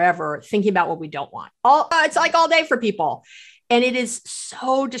work or wherever thinking about what we don't want. It's like all day for people. And it is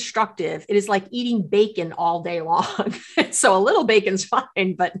so destructive. It is like eating bacon all day long. So a little bacon's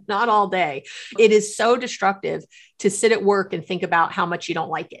fine, but not all day. It is so destructive to sit at work and think about how much you don't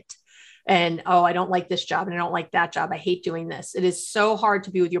like it. And, oh, I don't like this job and I don't like that job. I hate doing this. It is so hard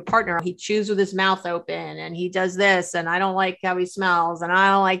to be with your partner. He chews with his mouth open and he does this. And I don't like how he smells. And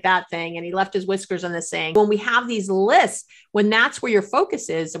I don't like that thing. And he left his whiskers on this thing. When we have these lists, when that's where your focus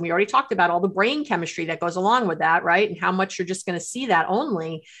is, and we already talked about all the brain chemistry that goes along with that, right? And how much you're just going to see that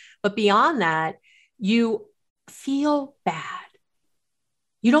only. But beyond that, you feel bad.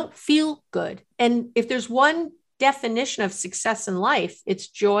 You don't feel good. And if there's one definition of success in life, it's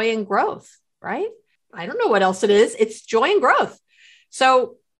joy and growth, right? I don't know what else it is. It's joy and growth.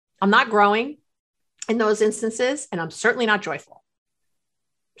 So I'm not growing in those instances, and I'm certainly not joyful.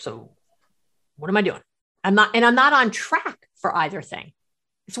 So what am I doing? I'm not on track for either thing.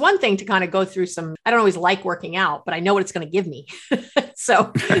 It's one thing to kind of go through I don't always like working out, but I know what it's going to give me.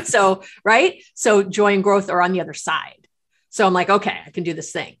 So, right. So joy and growth are on the other side. So I'm like, okay, I can do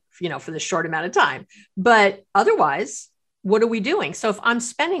this thing, for this short amount of time, but otherwise, what are we doing? So if I'm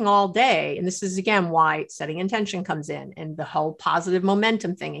spending all day, and this is again, why setting intention comes in and the whole positive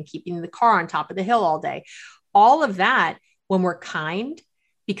momentum thing and keeping the car on top of the hill all day, all of that, when we're kind,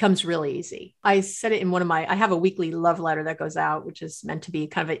 becomes really easy. I said it in I have a weekly love letter that goes out, which is meant to be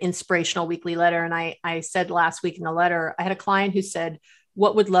kind of an inspirational weekly letter. And I said last week in the letter, I had a client who said,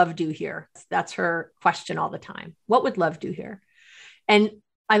 what would love do here? That's her question all the time. What would love do here? And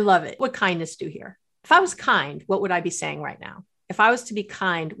I love it. What would kindness do here? If I was kind, what would I be saying right now? If I was to be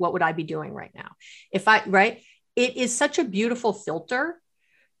kind, what would I be doing right now? Right? It is such a beautiful filter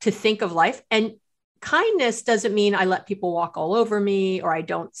to think of life. And kindness doesn't mean I let people walk all over me, or I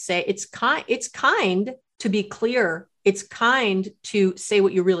don't say it's kind. It's kind to be clear. It's kind to say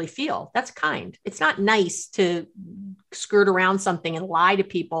what you really feel. That's kind. It's not nice to skirt around something and lie to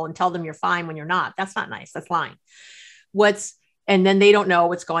people and tell them you're fine when you're not. That's not nice. That's lying. And then they don't know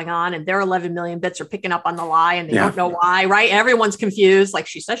what's going on, and their 11 million bits are picking up on the lie, and they don't know why, right? Everyone's confused. Like,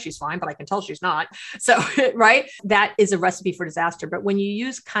 she says she's fine, but I can tell she's not. So, right. That is a recipe for disaster. But when you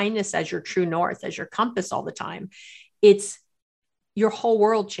use kindness as your true north, as your compass all the time, your whole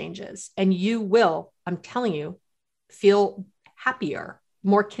world changes, and you will, I'm telling you, feel happier,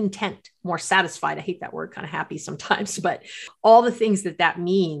 more content, more satisfied. I hate that word, kind of happy sometimes, but all the things that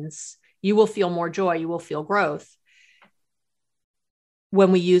means, you will feel more joy. You will feel growth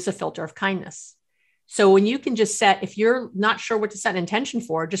when we use a filter of kindness. So when you can just if you're not sure what to set an intention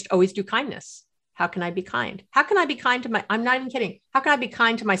for, just always do kindness. How can I be kind? How can I be kind I'm not even kidding. How can I be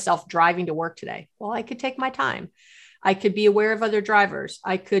kind to myself driving to work today? Well, I could take my time. I could be aware of other drivers.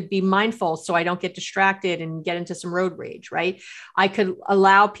 I could be mindful so I don't get distracted and get into some road rage, right? I could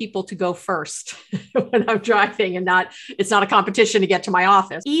allow people to go first when I'm driving and it's not a competition to get to my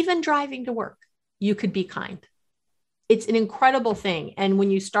office. Even driving to work, you could be kind. It's an incredible thing. And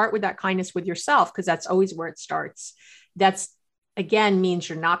when you start with that kindness with yourself, because that's always where it starts, that's again means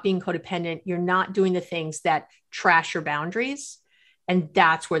you're not being codependent. You're not doing the things that trash your boundaries. And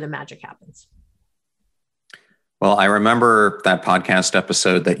that's where the magic happens. Well, I remember that podcast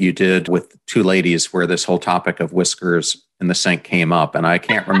episode that you did with two ladies where this whole topic of whiskers in the sink came up. And I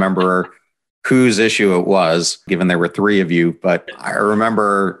can't remember whose issue it was, given there were three of you, but I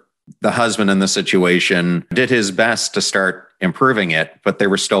remember the husband in the situation did his best to start improving it, but there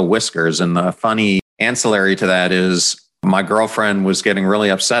were still whiskers. And the funny ancillary to that is my girlfriend was getting really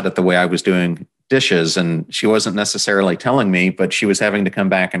upset at the way I was doing dishes, and she wasn't necessarily telling me, but she was having to come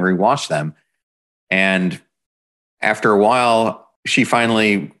back and rewash them. And after a while, she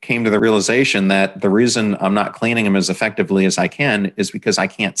finally came to the realization that the reason I'm not cleaning them as effectively as I can is because I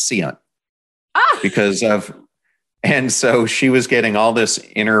can't see them. And so she was getting all this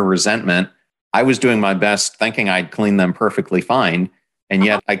inner resentment. I was doing my best thinking I'd clean them perfectly fine. And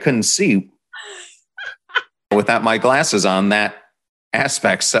yet I couldn't see without my glasses on that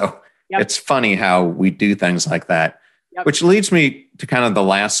aspect. So It's funny how we do things like that, which leads me to kind of the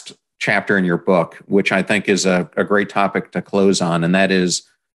last chapter in your book, which I think is a great topic to close on. And that is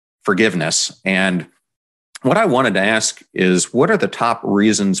forgiveness. And what I wanted to ask is, what are the top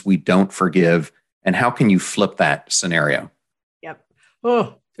reasons we don't forgive? And how can you flip that scenario? Yep.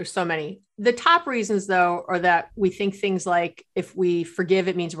 Oh, there's so many. The top reasons, though, are that we think things like, if we forgive,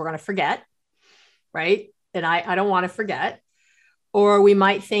 it means we're going to forget, right? And I don't want to forget. Or we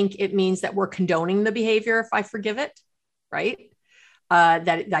might think it means that we're condoning the behavior if I forgive it, right?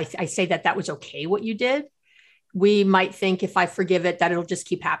 That I say that was okay what you did. We might think if I forgive it, that it'll just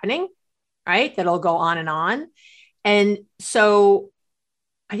keep happening, right? That it'll go on and on. And so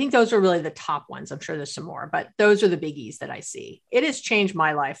I think those are really the top ones. I'm sure there's some more, but those are the biggies that I see. It has changed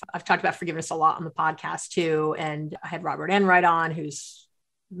my life. I've talked about forgiveness a lot on the podcast too. And I had Robert Enright on, who's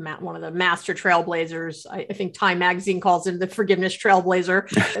one of the master trailblazers. I think Time Magazine calls him the forgiveness trailblazer,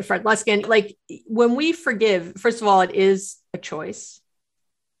 Fred Luskin. Like when we forgive, first of all, it is a choice.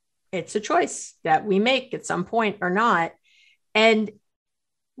 It's a choice that we make at some point or not. And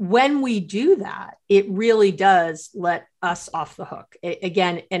when we do that, it really does let us off the hook.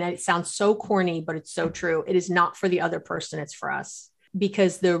 Again, and it sounds so corny, but it's so true. It is not for the other person. It's for us,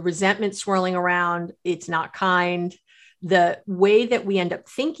 because the resentment swirling around, it's not kind. The way that we end up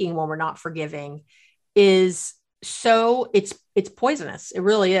thinking when we're not forgiving is it's poisonous. It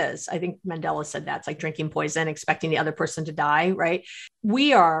really is. I think Mandela said that. It's like drinking poison, expecting the other person to die, right?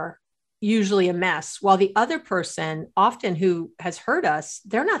 We are usually a mess, while the other person, often who has hurt us,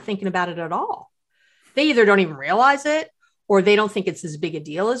 they're not thinking about it at all. They either don't even realize it, or they don't think it's as big a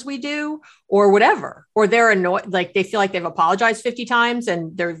deal as we do, or whatever, or they're annoyed, like they feel like they've apologized 50 times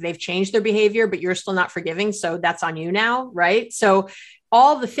and they've changed their behavior, but you're still not forgiving. So that's on you now, right? So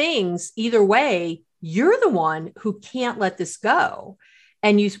all the things, either way, you're the one who can't let this go.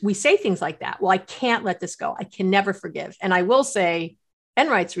 And we say things like that. Well, I can't let this go. I can never forgive. And I will say,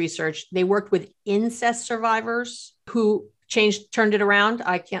 Enright's research, they worked with incest survivors who turned it around.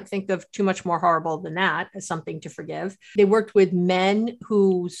 I can't think of too much more horrible than that as something to forgive. They worked with men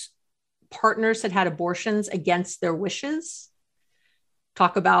whose partners had abortions against their wishes.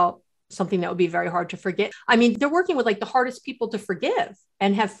 Talk about something that would be very hard to forget. I mean, they're working with like the hardest people to forgive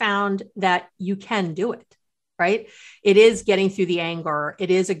and have found that you can do it, right? It is getting through the anger.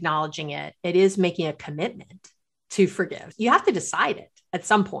 It is acknowledging it. It is making a commitment to forgive. You have to decide it at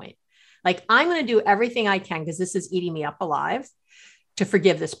some point. Like, I'm going to do everything I can, because this is eating me up alive, to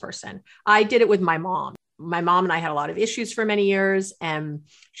forgive this person. I did it with my mom. My mom and I had a lot of issues for many years, and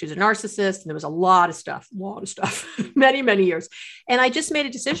she was a narcissist, and there was a lot of stuff, many, many years. And I just made a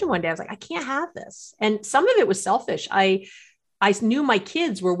decision one day. I was like, I can't have this. And some of it was selfish. I knew my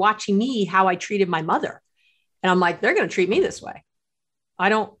kids were watching me, how I treated my mother. And I'm like, they're going to treat me this way. I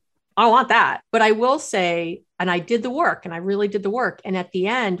don't want that. But I will say, and I did the work, and I really did the work. And at the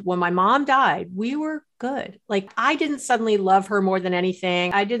end, when my mom died, we were good. Like, I didn't suddenly love her more than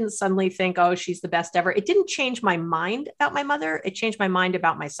anything. I didn't suddenly think, oh, she's the best ever. It didn't change my mind about my mother. It changed my mind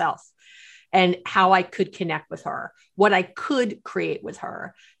about myself and how I could connect with her, what I could create with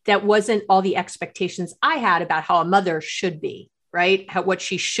her. That wasn't all the expectations I had about how a mother should be, right? What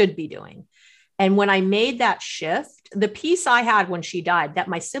she should be doing. And when I made that shift, the peace I had when she died, that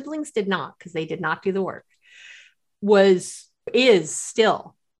my siblings did not, because they did not do the work, is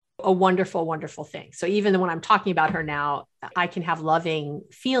still a wonderful, wonderful thing. So even when I'm talking about her now, I can have loving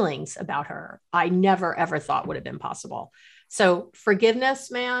feelings about her. I never, ever thought would have been possible. So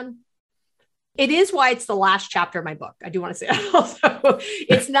forgiveness, man, it is why it's the last chapter of my book. I do want to say that also.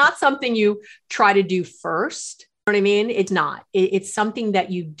 It's not something you try to do first. You know what I mean? It's not. It's something that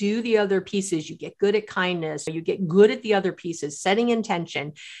you do the other pieces. You get good at kindness. You get good at the other pieces, setting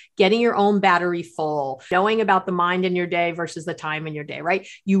intention, getting your own battery full, knowing about the mind in your day versus the time in your day, right?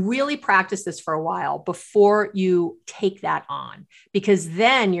 You really practice this for a while before you take that on, because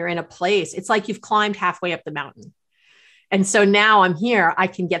then you're in a place, it's like you've climbed halfway up the mountain. And so now I'm here, I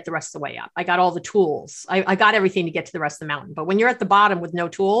can get the rest of the way up. I got all the tools. I got everything to get to the rest of the mountain. But when you're at the bottom with no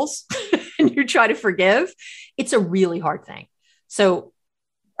tools and you try to forgive, it's a really hard thing. So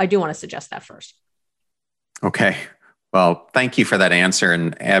I do want to suggest that first. Okay. Well, thank you for that answer.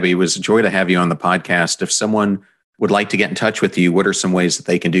 And Abby, it was a joy to have you on the podcast. If someone would like to get in touch with you, what are some ways that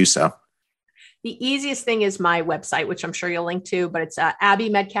they can do so? The easiest thing is my website, which I'm sure you'll link to, but it's Abby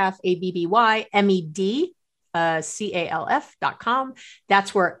Medcalf, ABBYMED. CALF.com.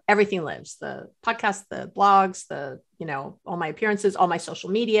 That's where everything lives. The podcast, the blogs, all my appearances, all my social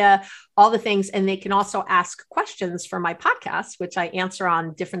media, all the things. And they can also ask questions for my podcast, which I answer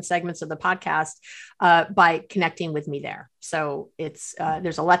on different segments of the podcast by connecting with me there. So it's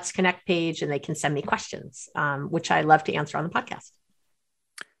there's a Let's Connect page, and they can send me questions, which I love to answer on the podcast.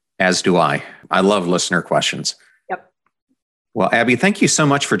 As do I. I love listener questions. Yep. Well, Abby, thank you so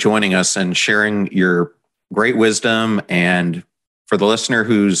much for joining us and sharing your great wisdom. And for the listener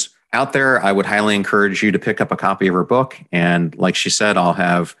who's out there, I would highly encourage you to pick up a copy of her book. And like she said, I'll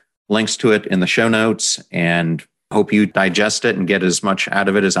have links to it in the show notes, and hope you digest it and get as much out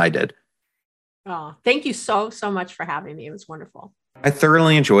of it as I did. Oh, thank you so much for having me. It was wonderful. I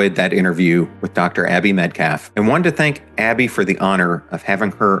thoroughly enjoyed that interview with Dr. Abby Medcalf and wanted to thank Abby for the honor of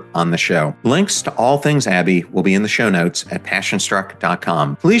having her on the show. Links to all things Abby will be in the show notes at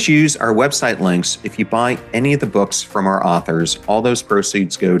passionstruck.com. Please use our website links if you buy any of the books from our authors. All those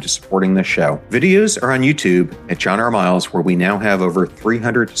proceeds go to supporting the show. Videos are on YouTube at John R. Miles, where we now have over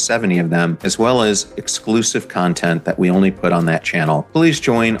 370 of them, as well as exclusive content that we only put on that channel. Please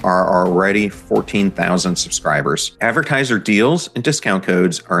join our already 14,000 subscribers. Advertiser deals and discount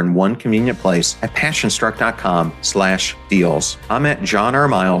codes are in one convenient place at passionstruck.com/deals. I'm at John R.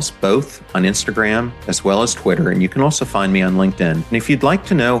 Miles, both on Instagram as well as Twitter, and you can also find me on LinkedIn. And if you'd like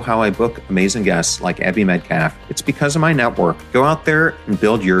to know how I book amazing guests like Abby Medcalf, it's because of my network. Go out there and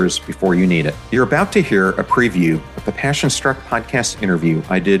build yours before you need it. You're about to hear a preview of the Passion Struck podcast interview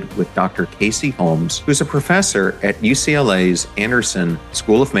I did with Dr. Casey Holmes, who's a professor at UCLA's Anderson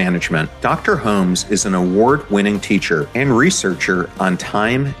School of Management. Dr. Holmes is an award-winning teacher and researcher on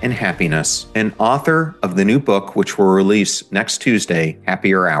time and happiness, and author of the new book, which will release next Tuesday,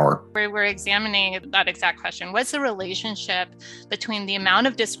 Happier Hour. We're examining that exact question. What's the relationship between the amount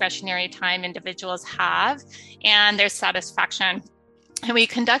of discretionary time individuals have and their satisfaction? And we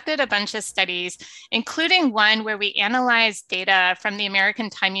conducted a bunch of studies, including one where we analyzed data from the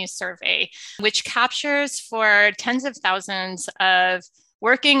American Time Use Survey, which captures for tens of thousands of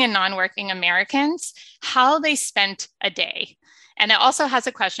working and non-working Americans how they spent a day. And it also has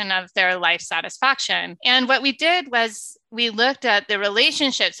a question of their life satisfaction. And what we did was we looked at the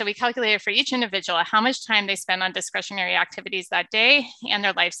relationship. So we calculated for each individual how much time they spend on discretionary activities that day and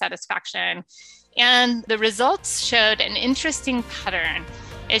their life satisfaction. And the results showed an interesting pattern.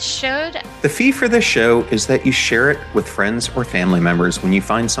 It showed the fee for this show is that you share it with friends or family members when you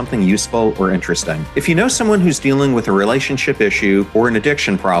find something useful or interesting. If you know someone who's dealing with a relationship issue or an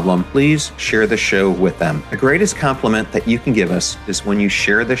addiction problem, please share the show with them. The greatest compliment that you can give us is when you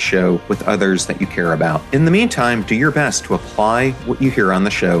share the show with others that you care about. In the meantime, do your best to apply what you hear on the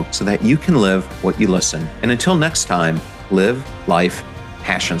show so that you can live what you listen. And until next time, live life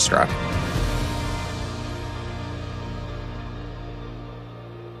passion struck.